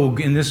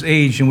vogue in this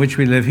age in which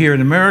we live here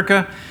in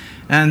America,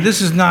 and this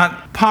is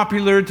not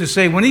popular to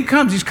say, when he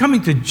comes, he's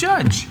coming to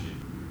judge.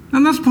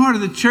 And that's part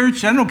of the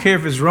church. I don't care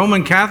if it's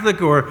Roman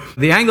Catholic or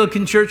the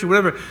Anglican Church or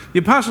whatever. The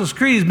Apostles'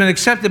 Creed has been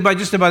accepted by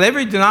just about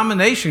every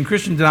denomination,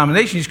 Christian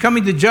denomination. He's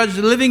coming to judge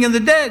the living and the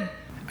dead.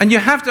 And you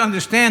have to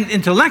understand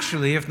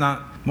intellectually, if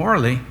not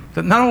morally,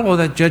 that not all of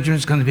that judgment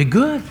is going to be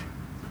good.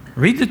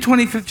 Read the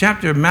 25th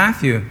chapter of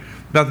Matthew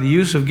about the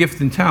use of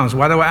gifts and talents.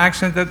 Why do I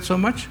accent that so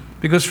much?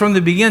 Because from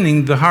the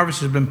beginning, the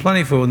harvest has been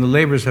plentiful and the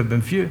laborers have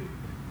been few.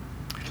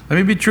 Let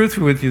me be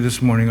truthful with you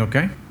this morning,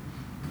 okay?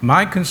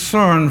 My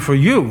concern for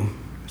you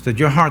is that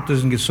your heart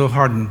doesn't get so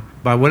hardened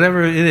by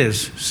whatever it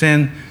is,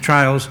 sin,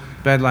 trials,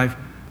 bad life,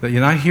 that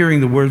you're not hearing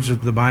the words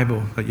of the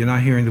Bible, that you're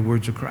not hearing the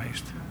words of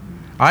Christ.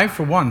 I,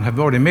 for one, have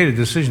already made a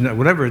decision that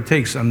whatever it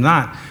takes, I'm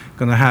not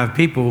going to have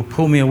people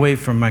pull me away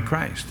from my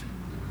Christ.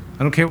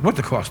 I don't care what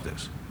the cost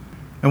is.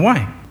 And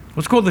why?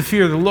 What's called the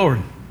fear of the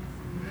Lord.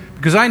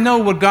 Because I know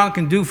what God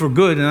can do for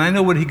good, and I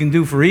know what he can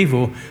do for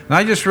evil. And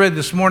I just read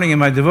this morning in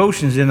my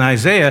devotions in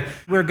Isaiah,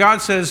 where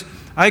God says,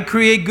 I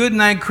create good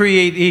and I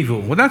create evil.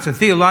 Well, that's a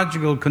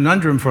theological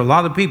conundrum for a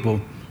lot of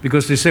people,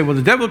 because they say, well,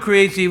 the devil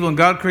creates evil and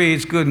God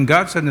creates good, and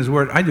God said in his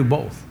word, I do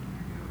both.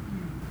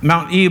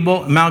 Mount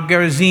Ebal, Mount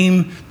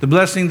Gerizim, the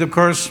blessing, the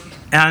curse,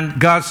 and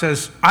God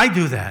says, I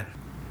do that.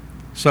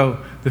 So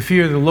the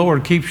fear of the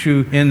Lord keeps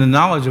you in the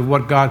knowledge of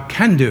what God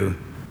can do,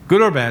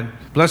 good or bad,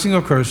 blessing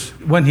or curse,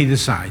 when he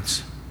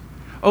decides.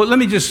 Oh, let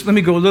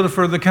me go a little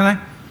further, can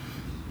I?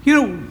 You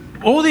know,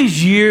 all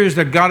these years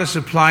that God has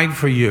supplied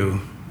for you,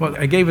 well,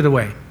 I gave it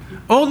away.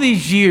 All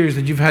these years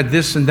that you've had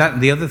this and that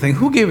and the other thing,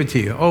 who gave it to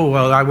you? Oh,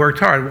 well, I worked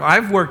hard. Well,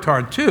 I've worked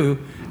hard too,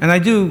 and I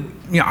do,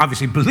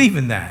 obviously believe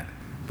in that.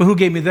 But who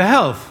gave me the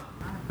health?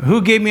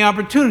 Who gave me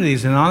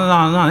opportunities? And on and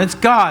on and on. It's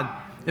God.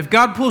 If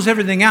God pulls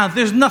everything out,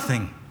 there's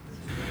nothing.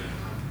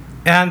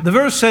 And the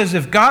verse says,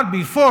 if God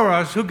be for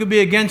us, who could be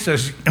against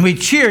us? And we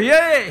cheer,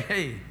 yay!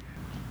 Hey.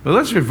 But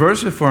let's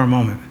reverse it for a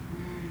moment.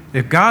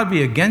 If God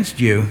be against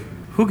you,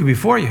 who could be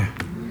for you?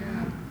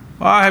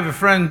 Well, I have a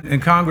friend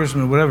in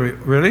Congressman, whatever.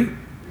 Really?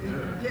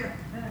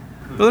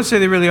 But let's say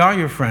they really are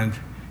your friend.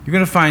 You're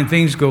going to find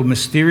things go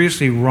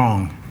mysteriously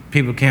wrong.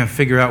 People can't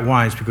figure out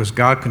why. It's because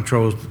God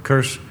controls the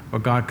curse or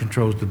God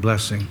controls the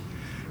blessing.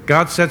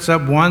 God sets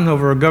up one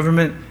over a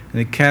government and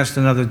he casts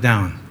another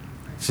down.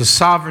 It's the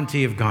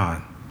sovereignty of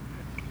God.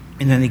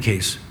 In any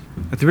case,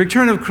 at the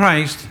return of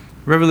Christ,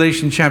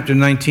 Revelation chapter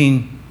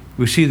 19,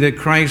 we see that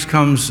Christ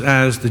comes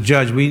as the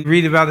judge. We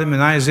read about him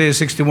in Isaiah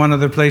 61,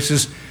 other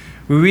places.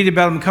 We read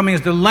about him coming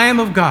as the Lamb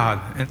of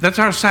God. And that's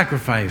our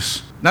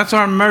sacrifice. That's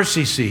our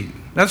mercy seat.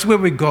 That's where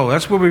we go.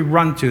 That's where we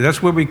run to.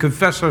 That's where we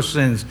confess our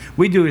sins.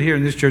 We do it here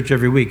in this church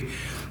every week.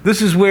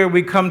 This is where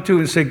we come to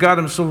and say, God,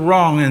 I'm so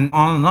wrong, and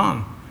on and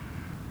on.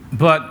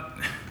 But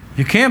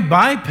you can't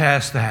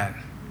bypass that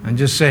and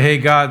just say, hey,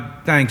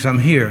 God, thanks, I'm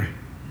here.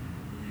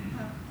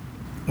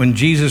 When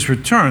Jesus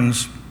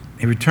returns,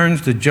 he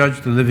returns to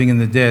judge the living and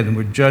the dead, and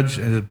we're judged,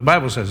 as the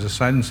Bible says this,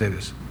 I didn't say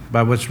this,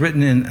 by what's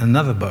written in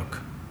another book,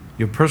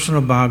 your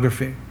personal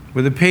biography,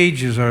 where the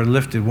pages are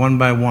lifted one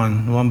by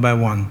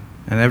one,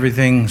 and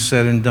everything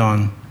said and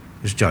done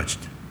is judged.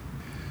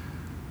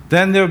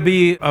 Then there'll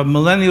be a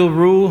millennial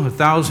rule,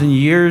 1,000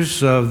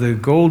 years of the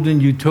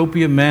golden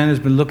utopia man has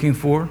been looking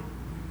for.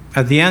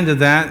 At the end of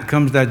that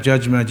comes that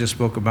judgment I just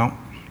spoke about,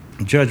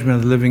 judgment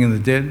of the living and the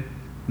dead.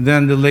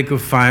 Then the lake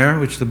of fire,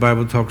 which the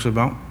Bible talks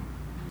about.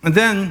 And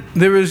then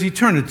there is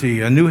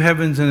eternity, a new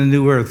heavens and a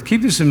new earth.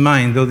 Keep this in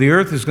mind, though the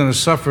earth is going to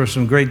suffer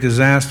some great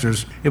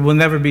disasters, it will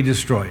never be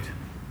destroyed,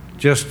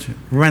 just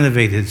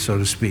renovated, so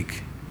to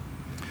speak.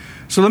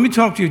 So let me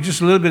talk to you just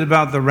a little bit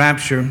about the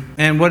rapture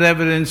and what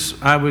evidence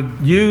I would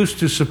use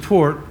to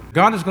support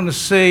God is going to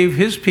save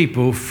his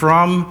people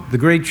from the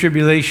great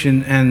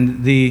tribulation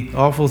and the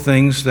awful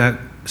things that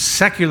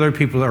secular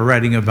people are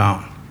writing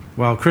about,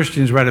 while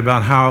Christians write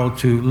about how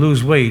to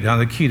lose weight on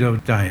the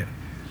keto diet.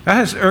 That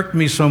has irked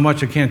me so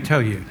much I can't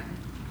tell you,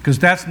 because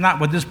that's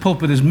not what this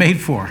pulpit is made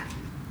for.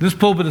 This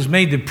pulpit is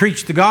made to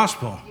preach the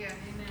gospel. Yeah,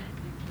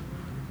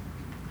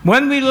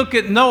 when we look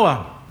at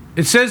Noah,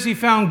 it says he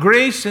found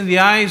grace in the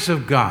eyes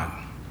of God.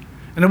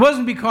 And it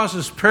wasn't because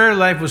his prayer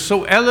life was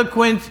so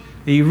eloquent,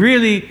 he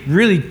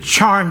really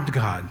charmed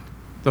God,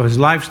 though his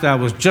lifestyle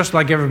was just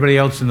like everybody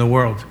else in the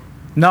world.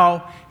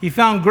 No, he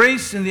found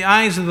grace in the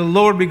eyes of the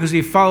Lord because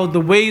he followed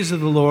the ways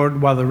of the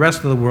Lord while the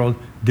rest of the world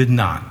did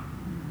not.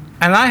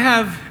 And I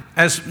have,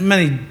 as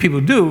many people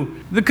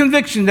do, the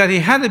conviction that he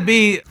had to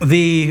be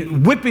the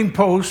whipping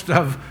post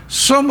of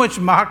so much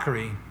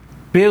mockery,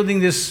 building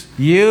this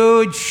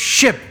huge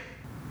ship.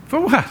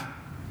 For what?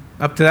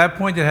 Up to that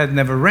point, it had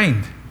never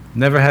rained,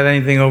 never had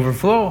anything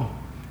overflow.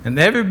 And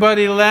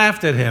everybody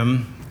laughed at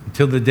him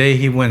until the day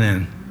he went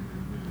in.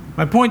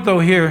 My point, though,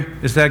 here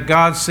is that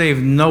God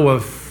saved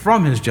Noah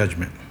from his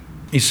judgment.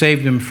 He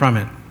saved him from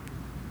it.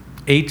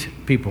 8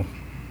 people.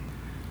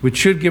 Which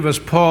should give us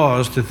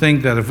pause to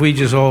think that if we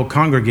just all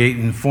congregate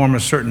and form a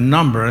certain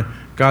number,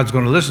 God's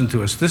going to listen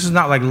to us. This is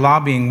not like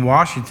lobbying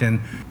Washington,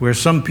 where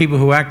some people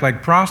who act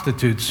like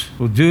prostitutes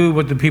will do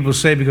what the people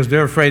say because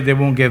they're afraid they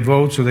won't get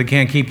votes or they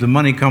can't keep the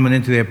money coming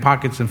into their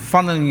pockets and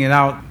funneling it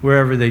out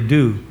wherever they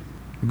do.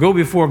 Go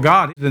before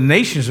God. The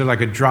nations are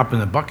like a drop in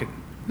the bucket.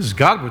 This is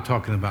God we're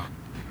talking about.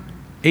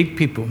 8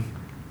 people.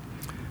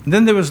 And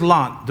then there was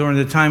Lot during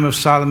the time of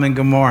Sodom and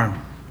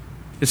Gomorrah.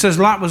 It says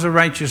Lot was a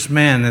righteous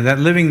man, and that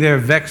living there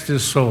vexed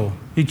his soul.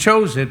 He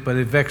chose it, but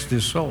it vexed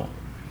his soul.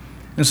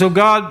 And so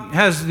God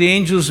has the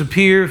angels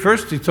appear.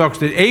 First, he talks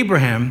to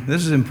Abraham.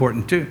 This is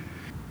important too.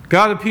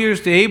 God appears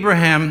to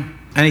Abraham,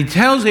 and he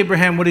tells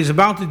Abraham what he's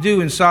about to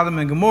do in Sodom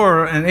and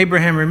Gomorrah, and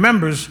Abraham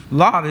remembers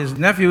Lot, his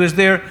nephew, is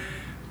there.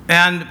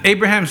 And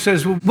Abraham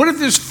says, well, what if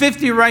there's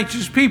 50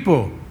 righteous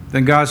people?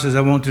 Then God says,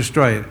 I won't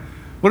destroy it.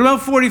 What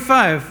about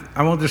 45?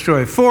 I won't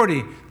destroy it.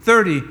 40,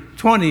 30,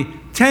 20,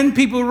 10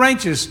 people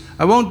righteous.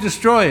 I won't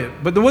destroy it.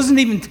 But there wasn't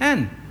even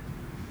 10.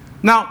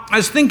 Now,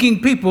 as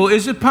thinking people,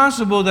 is it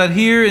possible that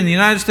here in the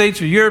United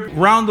States or Europe,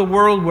 around the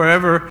world,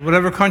 wherever,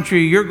 whatever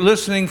country you're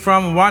listening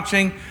from and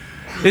watching,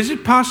 is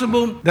it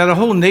possible that a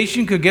whole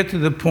nation could get to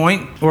the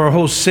point, or a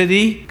whole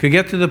city could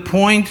get to the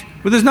point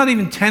where there's not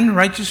even 10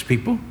 righteous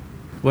people?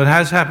 What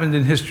has happened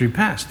in history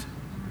past.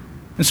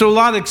 And so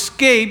Lot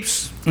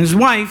escapes, and his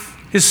wife,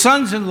 his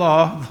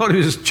sons-in-law, thought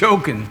he was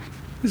joking.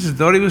 This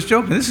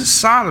is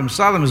Sodom.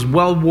 Sodom is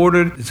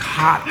well-watered. It's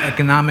hot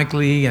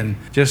economically and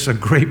just a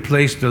great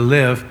place to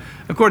live,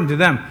 according to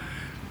them.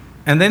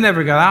 And they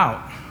never got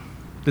out.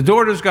 The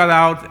daughters got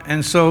out,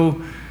 and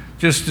so,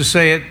 just to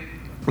say it,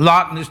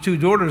 Lot and his 2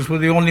 daughters were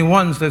the only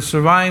ones that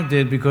survived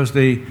it because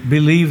they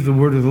believed the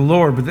word of the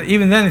Lord. But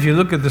even then, if you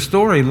look at the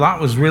story, Lot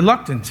was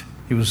reluctant.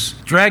 He was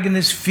dragging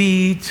his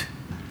feet.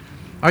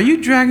 Are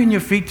you dragging your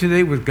feet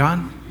today with God?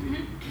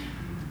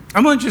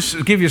 I'm going to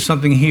just give you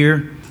something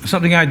here,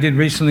 something I did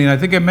recently, and I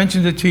think I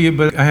mentioned it to you,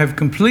 but I have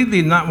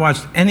completely not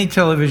watched any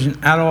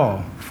television at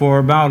all for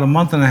about a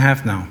month and a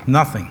half now.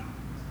 Nothing.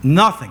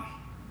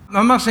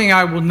 I'm not saying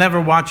I will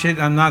never watch it.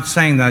 I'm not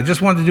saying that. I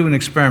just wanted to do an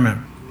experiment.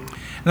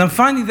 And I'm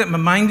finding that my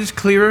mind is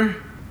clearer.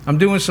 I'm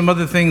doing some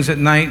other things at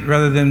night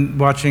rather than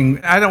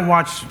watching. I don't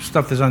watch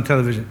stuff that's on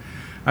television.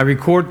 I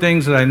record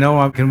things that I know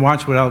I can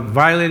watch without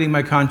violating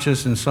my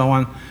conscience and so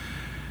on.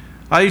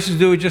 I used to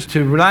do it just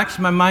to relax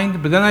my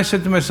mind, but then I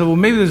said to myself, well,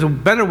 maybe there's a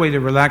better way to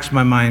relax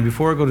my mind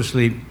before I go to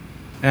sleep.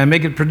 and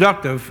make it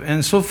productive.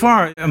 And so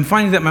far, I'm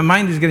finding that my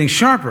mind is getting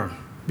sharper.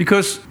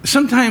 Because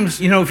sometimes,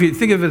 if you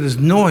think of it as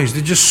noise,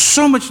 there's just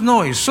so much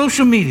noise,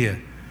 social media.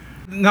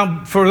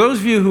 Now, for those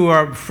of you who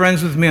are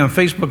friends with me on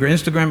Facebook or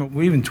Instagram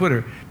or even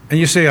Twitter, and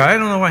you say, I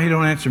don't know why he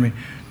don't answer me.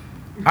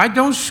 I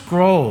don't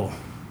scroll.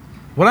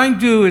 What I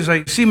do is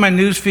I see my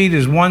news feed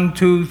is 1,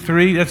 2,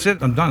 3, that's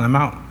it, I'm done, I'm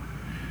out.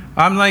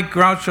 I'm like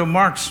Groucho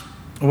Marx.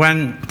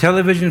 When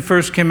television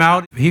first came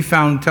out, he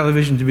found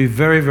television to be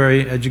very,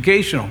 very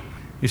educational.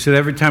 He said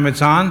every time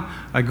it's on,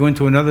 I go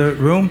into another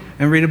room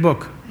and read a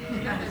book.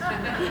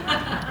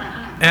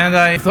 And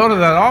I thought of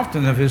that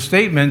often, of his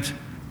statement,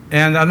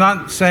 and I'm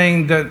not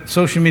saying that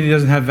social media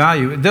doesn't have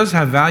value. It does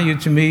have value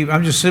to me.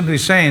 I'm just simply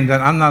saying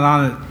that I'm not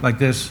on it like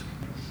this.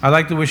 I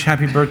like to wish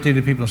happy birthday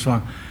to people and so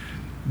on.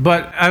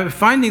 But I'm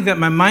finding that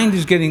my mind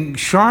is getting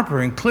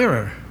sharper and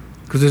clearer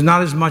because there's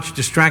not as much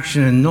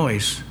distraction and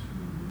noise.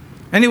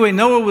 Anyway,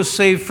 Noah was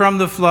saved from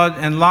the flood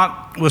and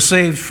Lot was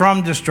saved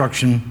from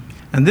destruction.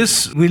 And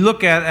this we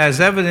look at as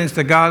evidence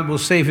that God will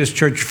save his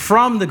church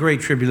from the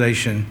Great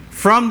Tribulation,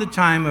 from the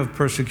time of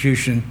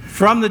persecution,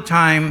 from the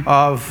time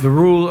of the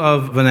rule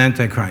of an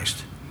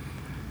Antichrist.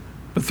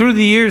 But through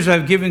the years,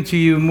 I've given to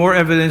you more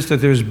evidence that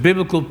there's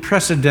biblical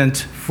precedent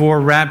for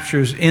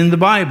raptures in the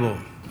Bible.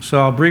 So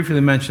I'll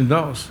briefly mention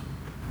those.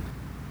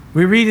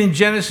 We read in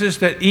Genesis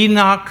that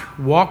Enoch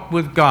walked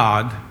with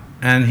God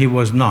and he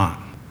was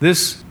not.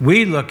 This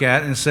we look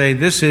at and say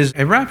this is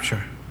a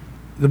rapture.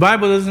 The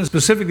Bible doesn't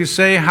specifically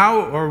say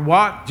how or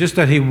what, just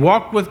that he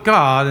walked with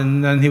God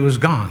and then he was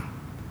gone.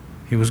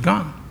 He was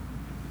gone.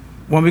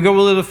 When we go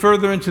a little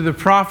further into the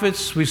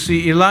prophets, we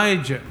see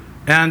Elijah.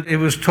 And it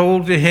was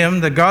told to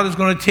him that God is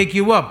going to take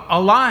you up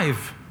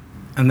alive.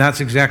 And that's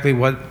exactly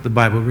what the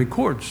Bible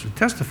records, it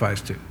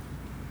testifies to.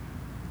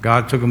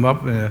 God took him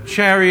up in a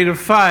chariot of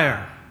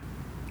fire.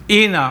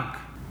 Enoch,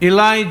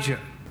 Elijah,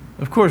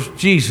 of course,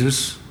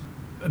 Jesus,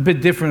 a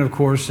bit different, of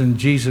course, in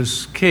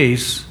Jesus'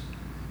 case.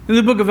 In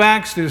the book of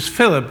Acts, there's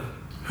Philip,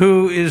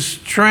 who is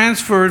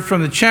transferred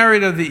from the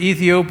chariot of the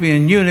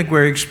Ethiopian eunuch,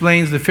 where he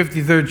explains the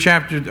 53rd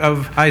chapter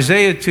of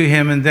Isaiah to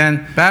him and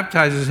then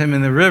baptizes him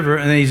in the river,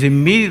 and then he's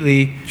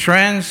immediately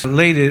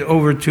translated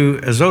over to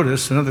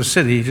Azotus, another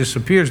city. He just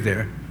appears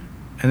there,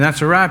 and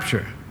that's a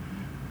rapture.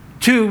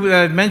 Two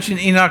that I've mentioned,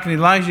 Enoch and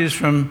Elijah, is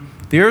from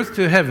the earth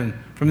to heaven,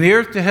 from the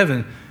earth to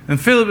heaven, and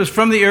Philip is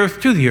from the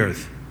earth to the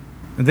earth.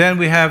 And then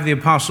we have the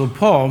Apostle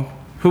Paul,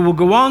 who will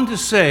go on to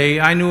say,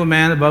 I knew a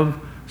man above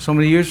so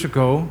many years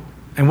ago,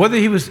 and whether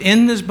he was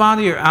in his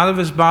body or out of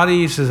his body,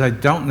 he says, I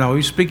don't know.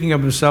 He's speaking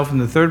of himself in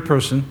the third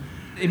person.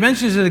 He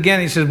mentions it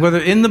again. He says, whether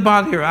in the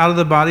body or out of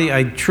the body,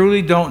 I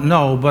truly don't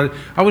know, but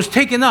I was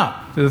taken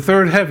up to the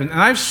third heaven, and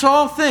I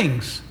saw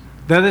things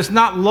that it's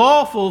not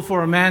lawful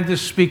for a man to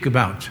speak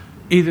about.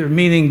 Either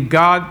meaning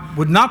God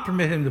would not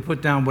permit him to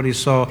put down what he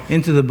saw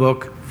into the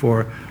book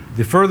for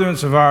the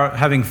furtherance of our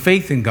having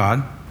faith in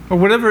God, or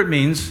whatever it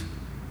means.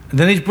 And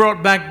then he's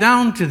brought back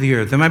down to the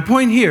earth. And my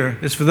point here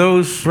is for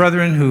those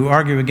brethren who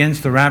argue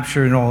against the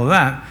rapture and all of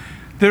that,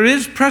 there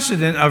is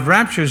precedent of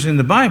raptures in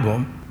the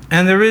Bible,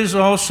 and there is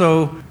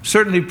also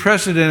certainly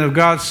precedent of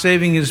God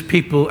saving his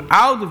people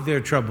out of their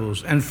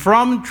troubles and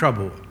from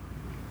trouble,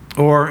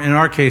 or in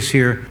our case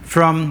here,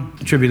 from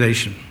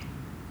tribulation.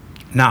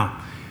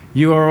 Now,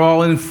 you are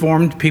all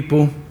informed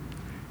people.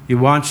 You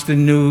watch the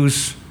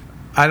news.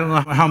 I don't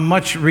know how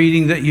much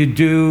reading that you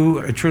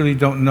do. I truly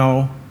don't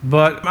know.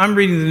 But I'm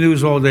reading the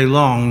news all day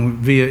long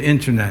via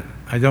internet.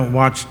 I don't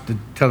watch the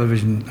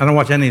television. I don't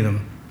watch any of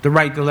them. The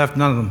right, the left,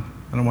 none of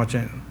them. I don't watch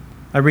any of them.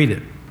 I read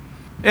it.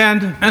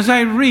 And as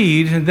I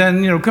read and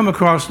then, come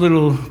across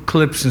little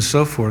clips and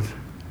so forth,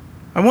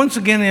 I once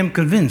again am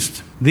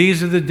convinced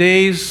these are the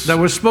days that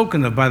were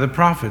spoken of by the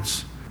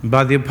prophets,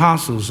 by the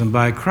apostles, and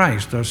by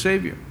Christ, our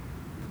Savior.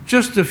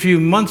 Just a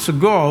few months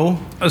ago,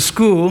 a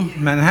school,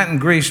 Manhattan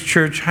Grace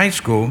Church High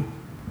School,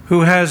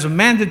 who has a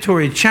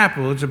mandatory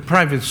chapel, it's a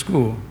private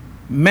school,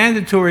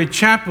 mandatory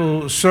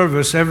chapel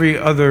service every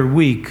other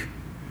week.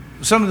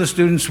 Some of the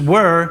students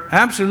were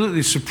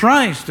absolutely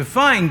surprised to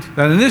find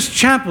that in this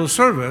chapel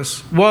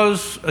service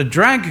was a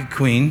drag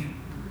queen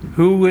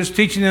who was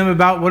teaching them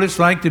about what it's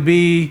like to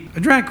be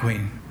a drag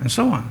queen, and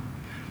so on.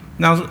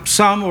 Now,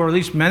 some, or at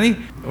least many,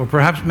 or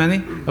perhaps many,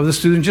 of the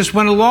students just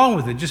went along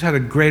with it, just had a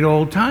great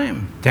old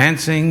time,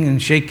 dancing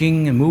and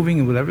shaking and moving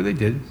and whatever they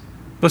did.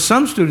 But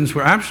some students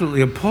were absolutely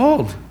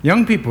appalled.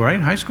 Young people, right?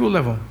 High school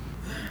level.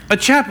 A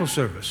chapel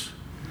service.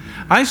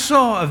 I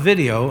saw a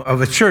video of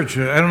a church.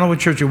 I don't know what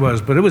church it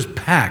was, but it was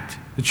packed.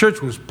 The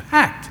church was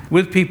packed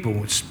with people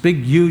with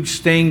big, huge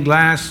stained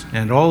glass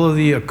and all of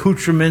the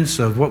accoutrements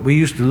of what we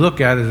used to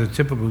look at as a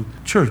typical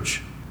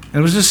church.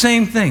 And it was the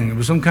same thing. It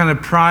was some kind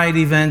of pride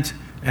event.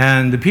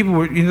 And the people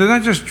were, they're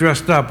not just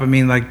dressed up. I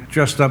mean, like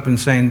dressed up and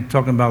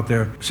talking about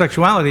their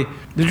sexuality.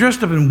 They're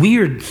dressed up in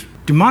weird,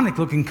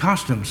 demonic-looking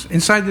costumes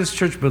inside this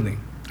church building.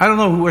 I don't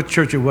know what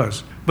church it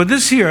was. But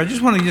this here, I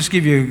just want to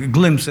give you a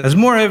glimpse as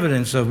more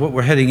evidence of what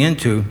we're heading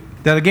into,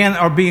 that again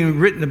are being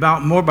written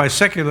about more by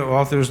secular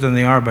authors than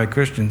they are by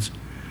Christians.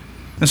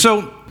 And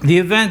so the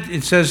event,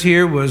 it says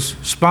here, was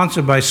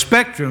sponsored by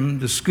Spectrum,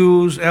 the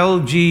school's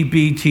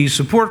LGBT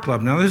support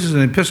club. Now, this is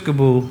an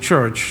Episcopal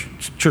church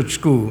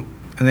school,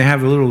 and they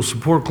have a little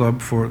support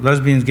club for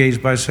lesbians, gays,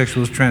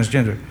 bisexuals,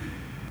 transgender.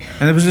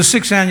 And it was the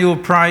 6th annual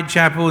Pride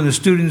Chapel, and the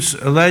students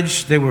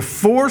alleged they were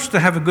forced to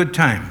have a good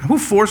time. Who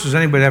forces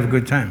anybody to have a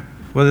good time?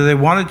 Whether they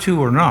wanted to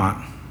or not.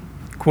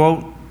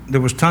 Quote, there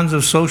was tons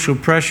of social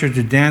pressure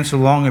to dance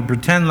along and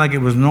pretend like it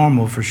was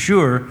normal, for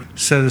sure,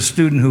 said a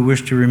student who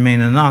wished to remain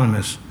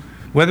anonymous.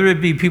 Whether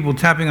it be people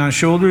tapping on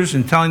shoulders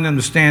and telling them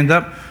to stand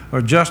up,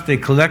 or just a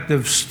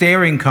collective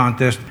staring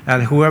contest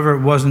at whoever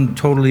wasn't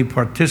totally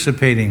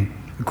participating.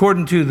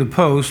 According to the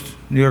Post,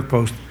 New York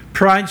Post,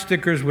 Pride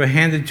stickers were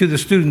handed to the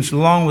students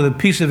along with a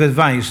piece of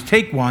advice: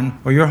 take one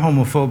or you're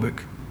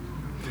homophobic.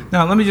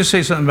 Now, let me just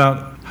say something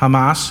about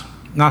Hamas.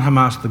 Not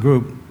Hamas, the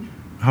group.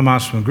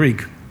 Hamas from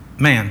Greek,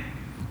 man,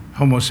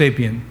 Homo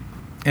sapien.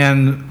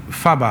 And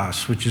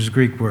phobos, which is a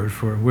Greek word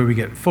for where we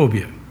get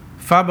phobia.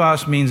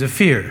 Phobos means a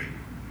fear.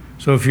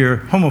 So if you're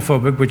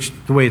homophobic, which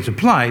the way it's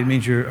applied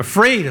means you're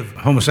afraid of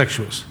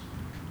homosexuals.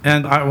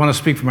 And I want to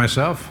speak for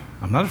myself.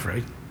 I'm not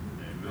afraid.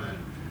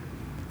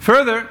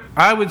 Further,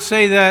 I would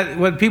say that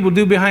what people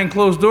do behind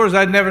closed doors,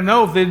 I'd never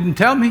know if they didn't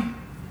tell me.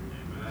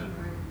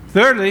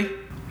 Thirdly,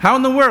 how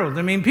in the world?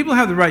 I mean, people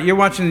have the right. You're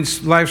watching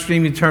this live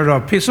stream, you turn it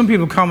off. Some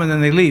people come and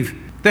then they leave.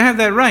 They have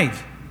that right.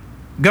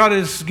 God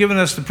has given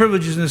us the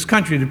privileges in this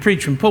country to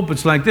preach from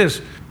pulpits like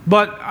this.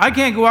 But I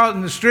can't go out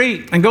in the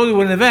street and go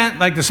to an event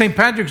like the St.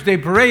 Patrick's Day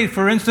Parade,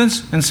 for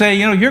instance, and say,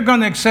 you're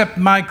going to accept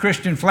my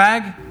Christian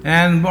flag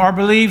and our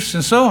beliefs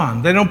and so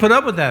on. They don't put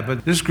up with that,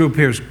 but this group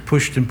here is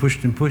pushed and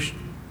pushed and pushed.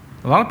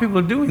 A lot of people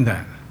are doing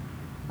that.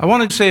 I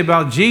want to say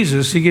about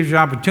Jesus, he gives you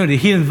opportunity.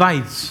 He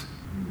invites.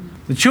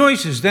 The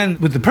choice is then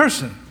with the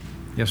person,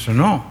 yes or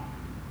no.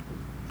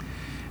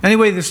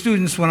 Anyway, the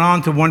students went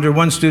on to wonder.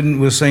 One student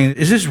was saying,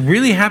 is this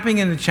really happening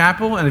in the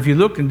chapel? And if you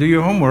look and do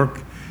your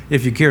homework,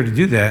 if you care to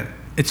do that,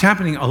 it's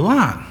happening a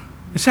lot.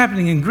 It's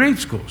happening in grade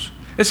schools.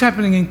 It's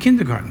happening in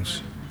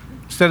kindergartens.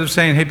 Instead of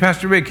saying, hey,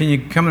 Pastor Rick, can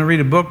you come and read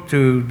a book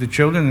to the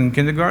children in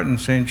kindergarten?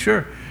 Saying,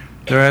 sure.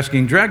 They're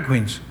asking drag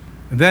queens.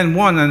 And then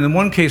in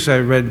one case I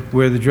read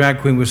where the drag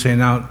queen was saying,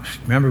 now,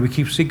 remember, we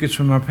keep secrets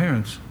from our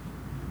parents.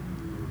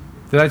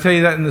 Did I tell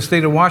you that in the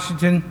state of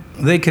Washington,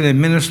 they can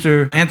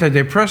administer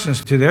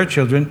antidepressants to their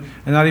children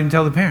and not even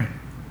tell the parent?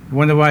 You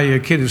wonder why your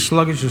kid is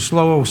sluggish or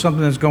slow or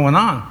something that's going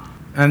on.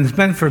 And it's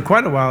been for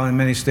quite a while in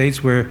many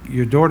states where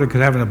your daughter could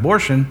have an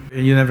abortion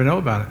and you never know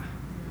about it.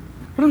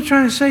 What I'm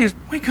trying to say is,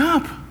 wake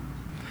up.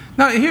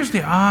 Now, here's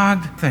the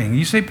odd thing.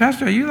 You say,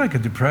 Pastor, are you like a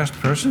depressed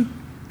person?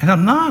 And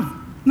I'm not.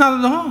 Not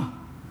at all.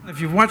 If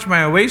you've watched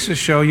my Oasis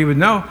show, you would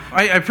know.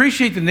 I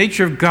appreciate the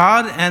nature of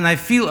God, and I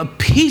feel a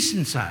peace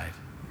inside.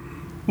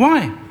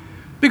 Why?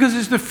 Because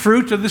it's the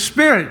fruit of the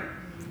Spirit.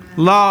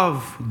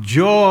 Love,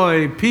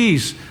 joy,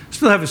 peace.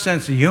 Still have a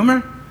sense of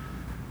humor.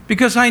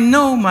 Because I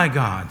know my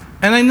God,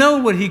 and I know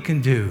what he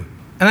can do,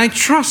 and I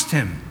trust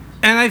him,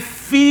 and I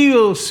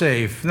feel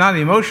safe. Not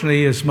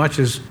emotionally as much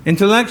as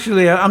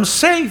intellectually. I'm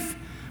safe,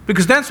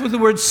 because that's what the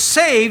word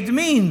saved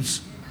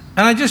means.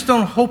 And I just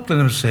don't hope that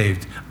I'm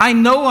saved. I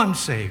know I'm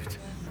saved.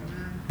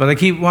 But I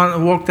keep wanting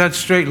to walk that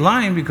straight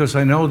line because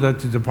I know that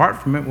to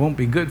depart from it won't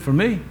be good for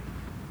me.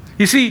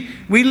 You see,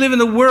 we live in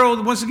a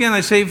world, once again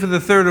I say for the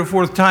third or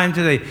fourth time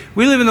today,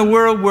 we live in a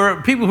world where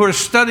people who are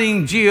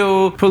studying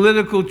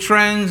geopolitical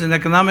trends and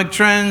economic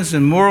trends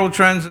and moral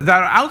trends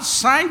that are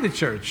outside the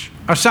church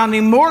are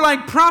sounding more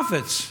like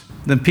prophets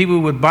than people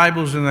with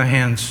Bibles in their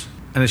hands.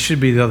 And it should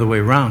be the other way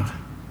around.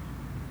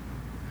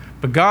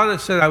 But God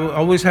has said, I will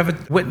always have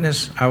a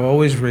witness, I will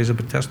always raise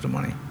up a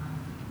testimony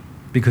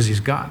because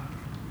he's God.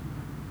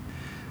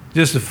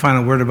 Just a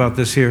final word about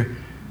this here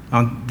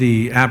on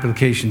the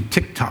application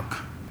TikTok.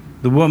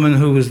 The woman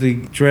who was the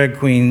drag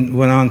queen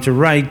went on to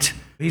write,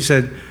 he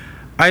said,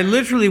 I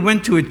literally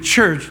went to a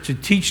church to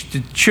teach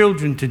the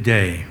children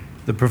today.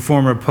 The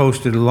performer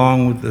posted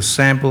along with a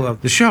sample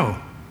of the show.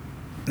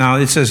 Now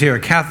it says here a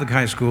Catholic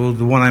high school,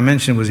 the one I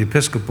mentioned was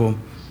Episcopal.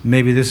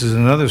 Maybe this is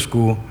another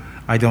school,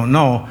 I don't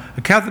know.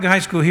 A Catholic high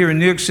school here in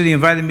New York City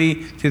invited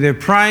me to their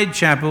Pride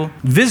Chapel.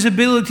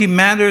 Visibility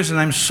matters, and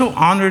I'm so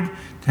honored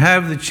to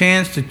have the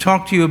chance to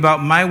talk to you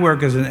about my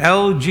work as an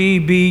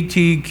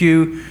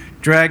LGBTQ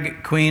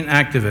drag queen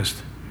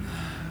activist.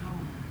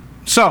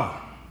 So,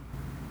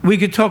 we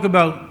could talk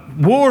about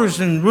wars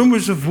and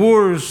rumors of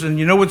wars, and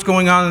you know what's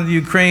going on in the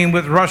Ukraine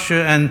with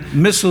Russia, and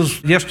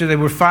missiles yesterday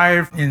were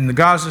fired in the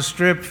Gaza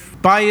Strip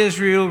by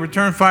Israel,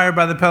 return fire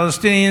by the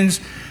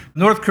Palestinians.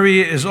 North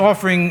Korea is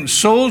offering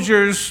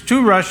soldiers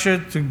to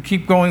Russia to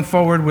keep going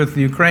forward with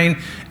the Ukraine,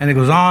 and it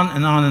goes on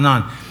and on and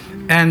on.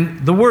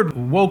 And the word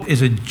woke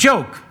is a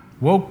joke.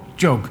 Woke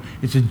joke.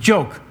 It's a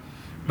joke.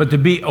 But to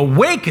be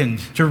awakened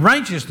to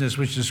righteousness,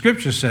 which the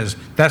scripture says,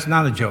 that's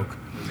not a joke.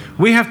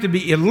 We have to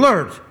be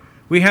alert.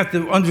 We have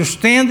to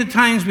understand the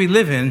times we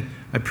live in.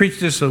 I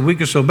preached this a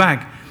week or so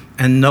back,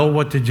 and know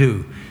what to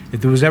do.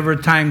 If there was ever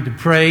a time to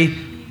pray,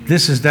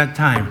 this is that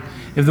time.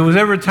 If there was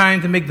ever a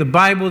time to make the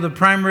Bible the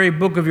primary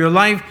book of your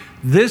life,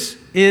 This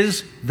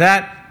is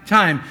that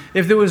time.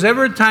 If there was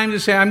ever a time to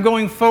say, I'm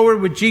going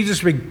forward with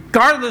Jesus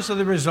regardless of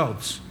the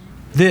results,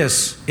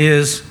 this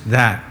is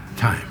that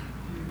time.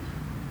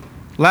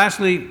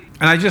 Lastly,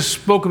 and I just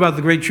spoke about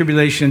the Great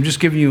Tribulation. I'm just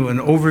giving you an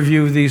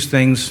overview of these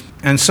things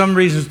and some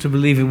reasons to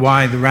believe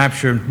why the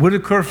rapture would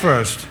occur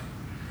first.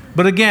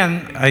 But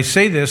again, I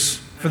say this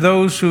for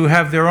those who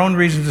have their own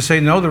reasons to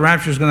say, no, the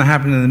rapture is going to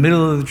happen in the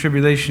middle of the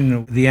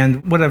tribulation, the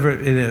end, whatever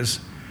it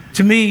is.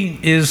 To me,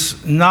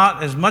 is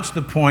not as much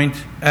the point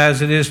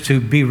as it is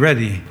to be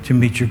ready to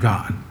meet your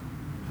God.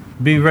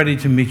 Be ready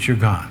to meet your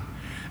God.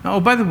 Oh,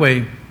 by the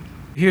way,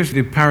 here's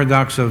the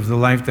paradox of the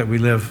life that we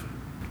live.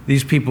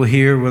 These people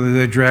here, whether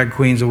they're drag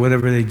queens or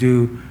whatever they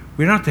do,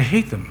 we're not to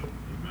hate them.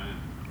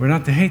 We're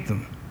not to hate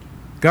them.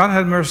 God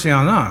had mercy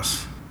on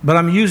us. But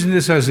I'm using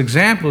this as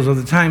examples of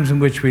the times in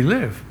which we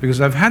live,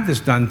 because I've had this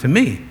done to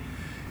me.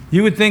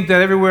 You would think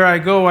that everywhere I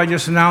go, I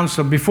just announce,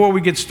 so before we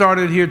get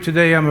started here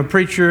today, I'm a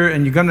preacher,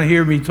 and you're going to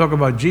hear me talk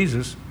about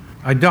Jesus.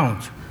 I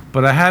don't.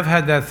 But I have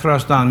had that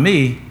thrust on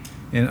me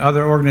in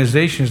other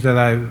organizations that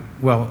I'm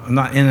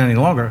not in any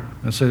longer.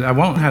 And said, I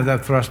won't have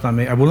that thrust on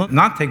me. I will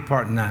not take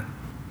part in that.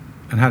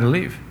 And had to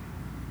leave.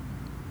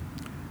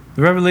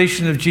 The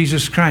revelation of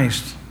Jesus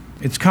Christ,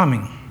 it's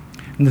coming.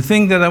 And the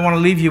thing that I want to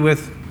leave you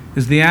with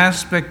is the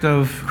aspect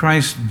of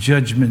Christ's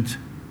judgment.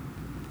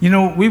 You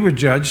know, we were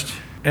judged.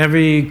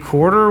 Every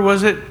quarter,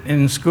 was it,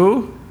 in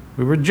school?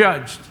 We were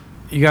judged.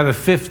 You got a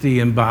 50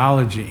 in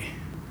biology.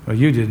 Well,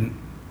 you didn't.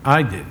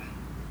 I did.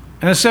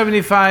 And a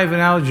 75 in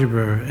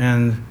algebra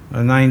and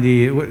a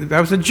 90.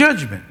 That was a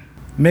judgment.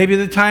 Maybe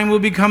the time will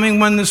be coming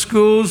when the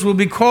schools will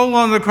be called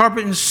on the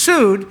carpet and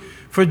sued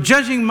for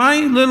judging my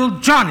little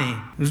Johnny.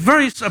 He was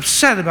very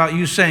upset about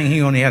you saying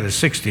he only had a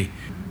 60.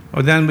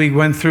 Or then we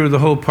went through the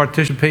whole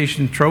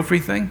participation trophy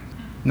thing.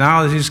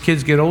 Now as these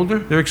kids get older,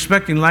 they're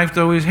expecting life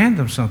to always hand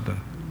them something.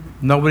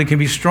 Nobody can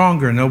be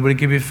stronger. Nobody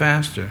can be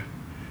faster.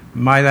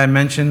 Might I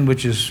mention,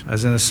 which is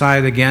as an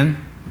aside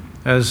again,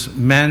 as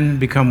men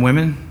become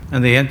women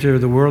and they enter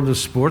the world of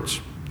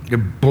sports, they're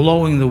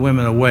blowing the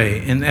women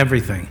away in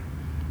everything.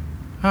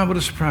 Oh, what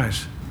a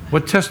surprise.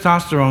 What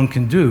testosterone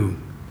can do.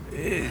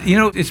 You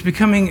know, it's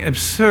becoming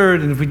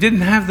absurd, and if we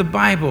didn't have the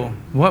Bible,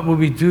 what would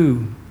we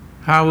do?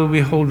 How would we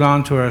hold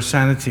on to our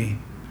sanity?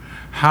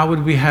 How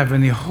would we have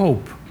any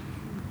hope?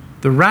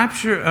 The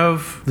rapture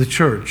of the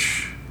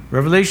church,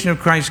 revelation of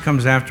Christ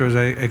comes after, as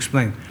I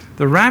explained.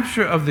 The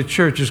rapture of the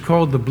church is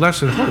called the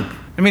blessed hope.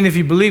 I mean, if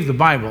you believe the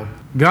Bible,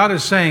 God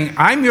is saying,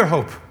 I'm your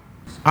hope.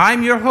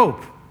 I'm your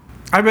hope.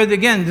 I read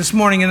again this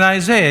morning in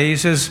Isaiah, he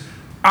says,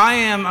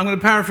 I'm going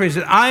to paraphrase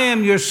it, I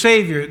am your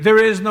Savior.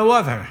 There is no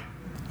other.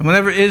 And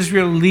whenever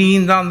Israel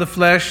leaned on the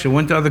flesh and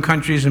went to other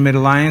countries and made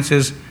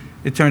alliances,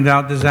 it turned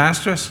out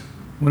disastrous.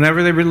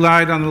 Whenever they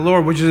relied on the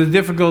Lord, which is a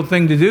difficult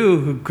thing to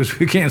do because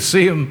we can't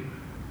see Him,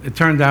 it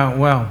turned out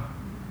well.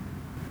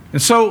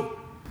 And so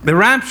the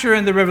rapture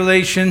and the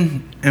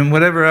revelation and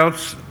whatever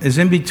else is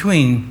in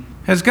between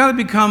has got to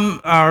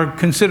become our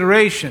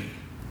consideration.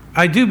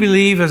 I do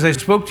believe, as I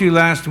spoke to you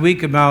last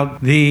week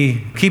about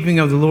the keeping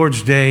of the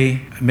Lord's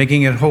Day,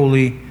 making it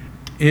holy,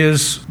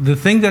 is the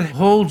thing that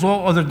holds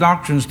all other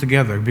doctrines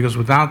together, because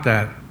without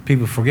that,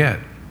 people forget.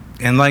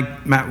 And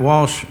like Matt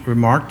Walsh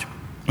remarked,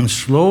 and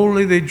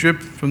slowly they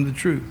drift from the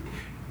truth.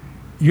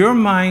 Your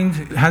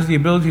mind has the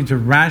ability to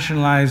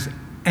rationalize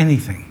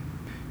anything.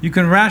 You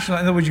can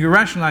rationalize, in other words, you can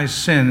rationalize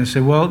sin and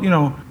say, well,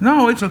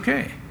 no, it's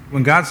okay.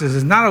 When God says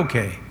it's not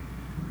okay.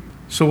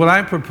 So what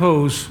I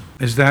propose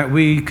is that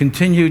we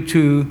continue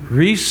to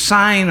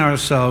re-sign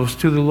ourselves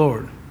to the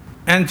Lord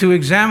and to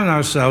examine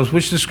ourselves,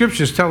 which the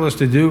scriptures tell us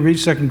to do. Read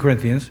 2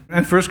 Corinthians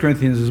and 1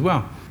 Corinthians as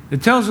well.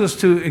 It tells us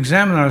to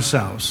examine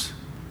ourselves.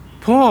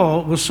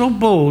 Paul was so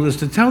bold as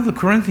to tell the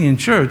Corinthian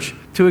church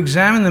to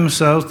examine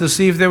themselves to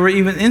see if they were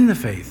even in the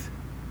faith.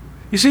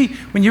 You see,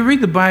 when you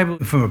read the Bible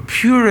from a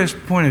purist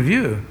point of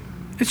view,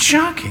 it's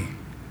shocking.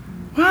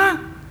 What?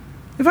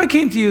 If I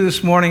came to you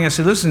this morning and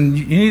said, listen,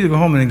 you need to go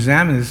home and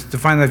examine this to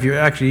find out if you're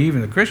actually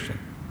even a Christian.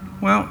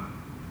 Well,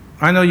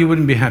 I know you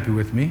wouldn't be happy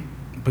with me,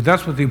 but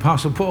that's what the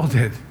Apostle Paul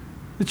did.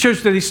 The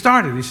church that he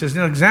started, he says,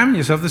 examine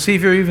yourself to see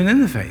if you're even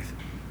in the faith.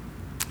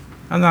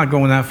 I'm not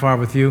going that far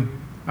with you.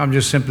 I'm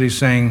just simply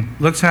saying,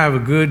 let's have a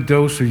good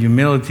dose of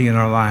humility in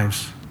our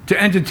lives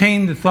to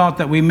entertain the thought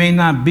that we may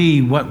not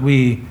be what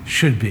we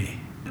should be.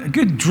 A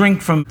good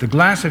drink from the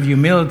glass of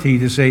humility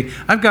to say,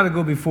 I've got to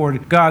go before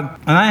God,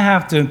 and I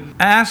have to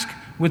ask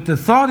with the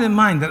thought in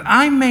mind that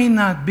I may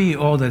not be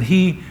all that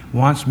He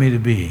wants me to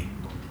be.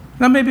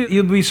 Now maybe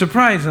you'll be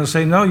surprised and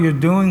say, no, you're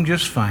doing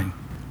just fine.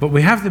 But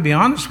we have to be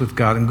honest with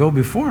God and go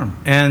before Him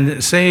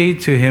and say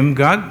to Him,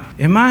 God,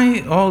 am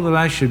I all that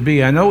I should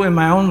be? I know in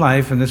my own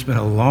life, and it's been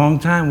a long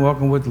time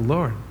walking with the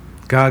Lord,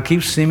 God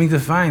keeps seeming to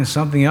find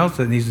something else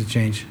that needs to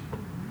change.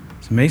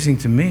 It's amazing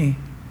to me,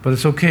 but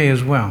it's okay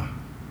as well.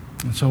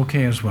 It's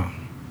okay as well.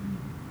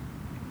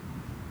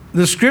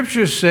 The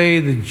scriptures say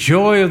the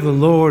joy of the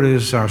Lord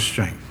is our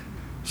strength.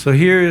 So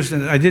here is,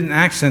 and I didn't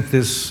accent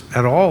this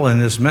at all in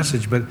this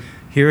message, but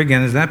here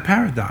again is that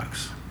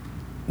paradox.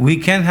 we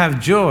can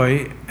have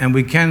joy and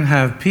we can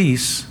have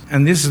peace,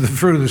 and this is the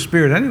fruit of the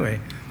Spirit anyway,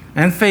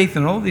 and faith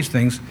and all these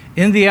things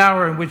in the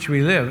hour in which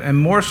we live, and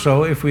more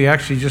so if we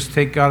actually just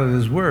take God at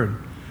His word.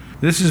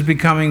 This is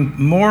becoming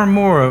more and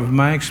more of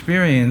my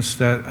experience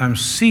that I'm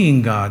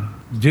seeing God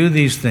do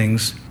these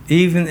things,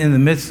 even in the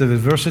midst of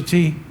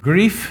adversity,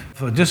 grief,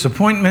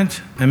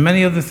 disappointment, and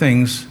many other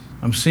things.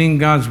 I'm seeing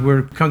God's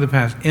word come to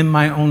pass in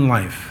my own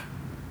life.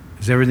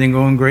 Is everything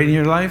going great in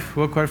your life?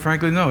 Well, quite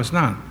frankly, no, it's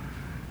not.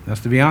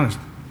 That's to be honest.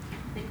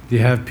 Do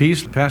you have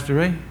peace, Pastor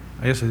Ray?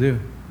 Yes, I do.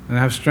 And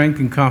I have strength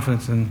and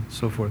confidence and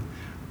so forth.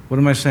 What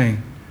am I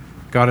saying?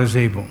 God is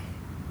able.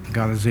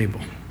 God is able.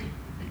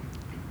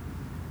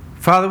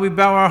 Father, we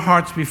bow our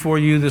hearts before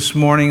you this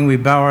morning. We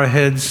bow our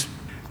heads.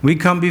 We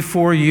come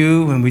before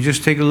you and we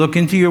just take a look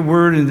into your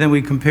word, and then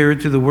we compare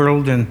it to the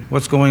world and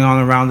what's going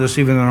on around us,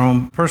 even in our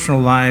own personal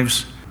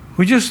lives.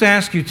 We just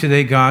ask you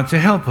today, God, to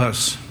help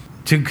us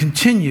to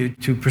continue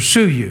to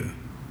pursue you.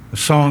 The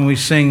song we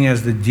sing,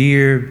 as the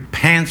deer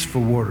pants for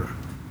water.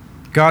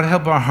 God,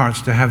 help our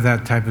hearts to have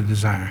that type of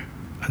desire,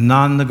 a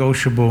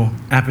non-negotiable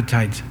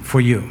appetite for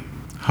you,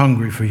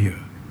 hungry for you.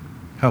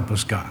 Help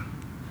us, God.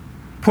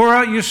 Pour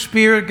out your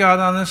Spirit, God,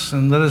 on us,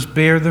 and let us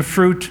bear the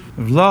fruit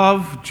of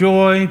love,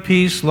 joy,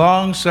 peace,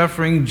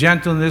 long-suffering,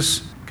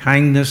 gentleness,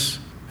 kindness,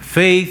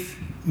 faith,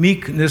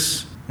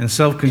 meekness, and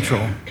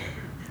self-control.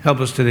 Help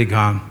us today,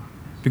 God.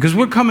 Because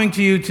we're coming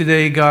to you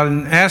today, God,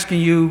 and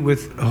asking you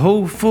with a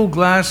whole full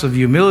glass of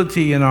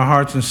humility in our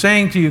hearts and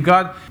saying to you,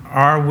 God,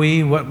 are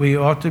we what we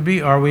ought to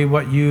be? Are we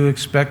what you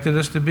expected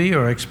us to be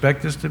or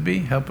expect us to be?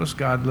 Help us,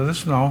 God. Let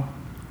us know.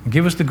 And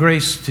give us the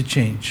grace to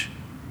change.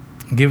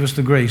 Give us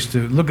the grace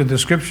to look at the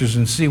scriptures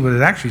and see what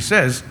it actually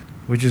says,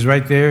 which is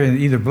right there in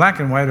either black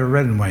and white or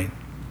red and white.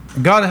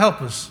 God,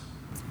 help us.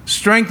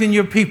 Strengthen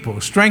your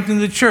people. Strengthen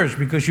the church,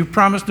 because you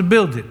promised to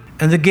build it,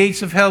 and the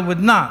gates of hell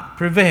would not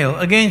prevail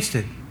against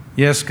it.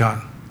 Yes,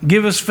 God.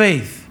 Give us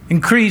faith.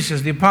 Increase,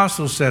 as the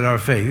apostles said, our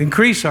faith.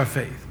 Increase our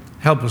faith.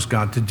 Help us,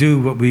 God, to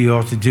do what we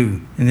ought to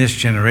do in this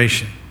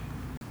generation.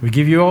 We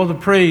give you all the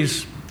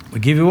praise. We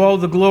give you all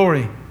the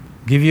glory.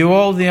 We give you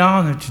all the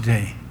honor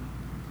today.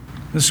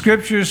 The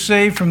scriptures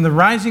say, from the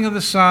rising of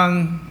the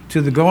sun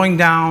to the going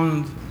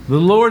down, the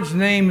Lord's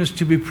name is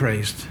to be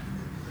praised.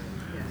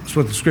 That's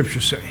what the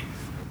scriptures say.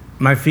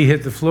 My feet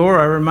hit the floor.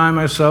 I remind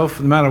myself,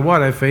 no matter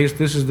what I face,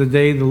 this is the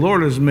day the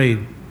Lord has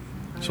made.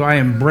 So I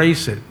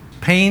embrace it.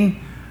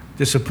 Pain,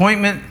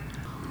 disappointment,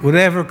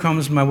 whatever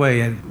comes my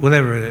way, and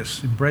whatever it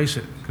is, embrace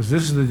it. Because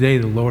this is the day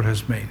the Lord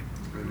has made.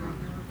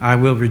 I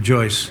will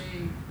rejoice,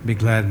 be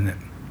glad in it.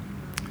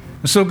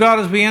 And so God,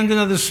 as we end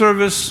another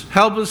service,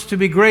 help us to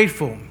be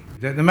grateful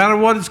that no matter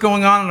what is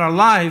going on in our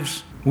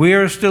lives, we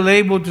are still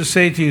able to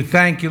say to you,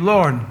 thank you,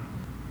 Lord.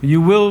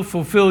 You will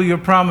fulfill your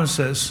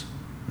promises.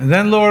 And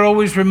then, Lord,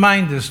 always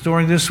remind us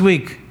during this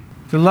week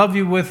to love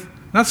you with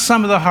not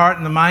some of the heart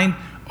and the mind,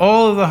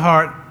 all of the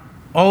heart,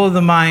 all of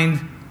the mind,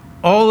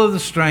 all of the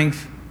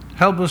strength.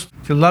 Help us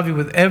to love you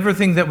with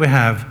everything that we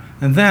have,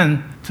 and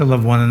then to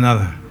love one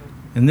another.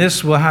 And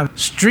this will have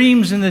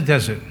streams in the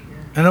desert,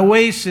 an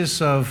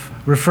oasis of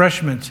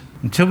refreshment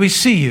until we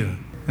see you.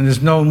 And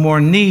there's no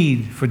more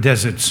need for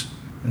deserts,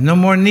 and no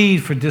more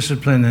need for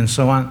discipline and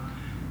so on.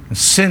 And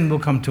sin will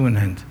come to an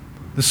end.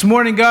 This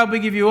morning, God, we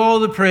give you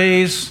all the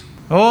praise,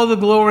 all the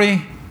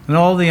glory, and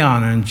all the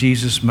honor in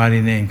Jesus'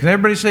 mighty name. Can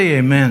everybody say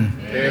amen?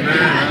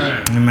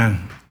 Amen. Amen.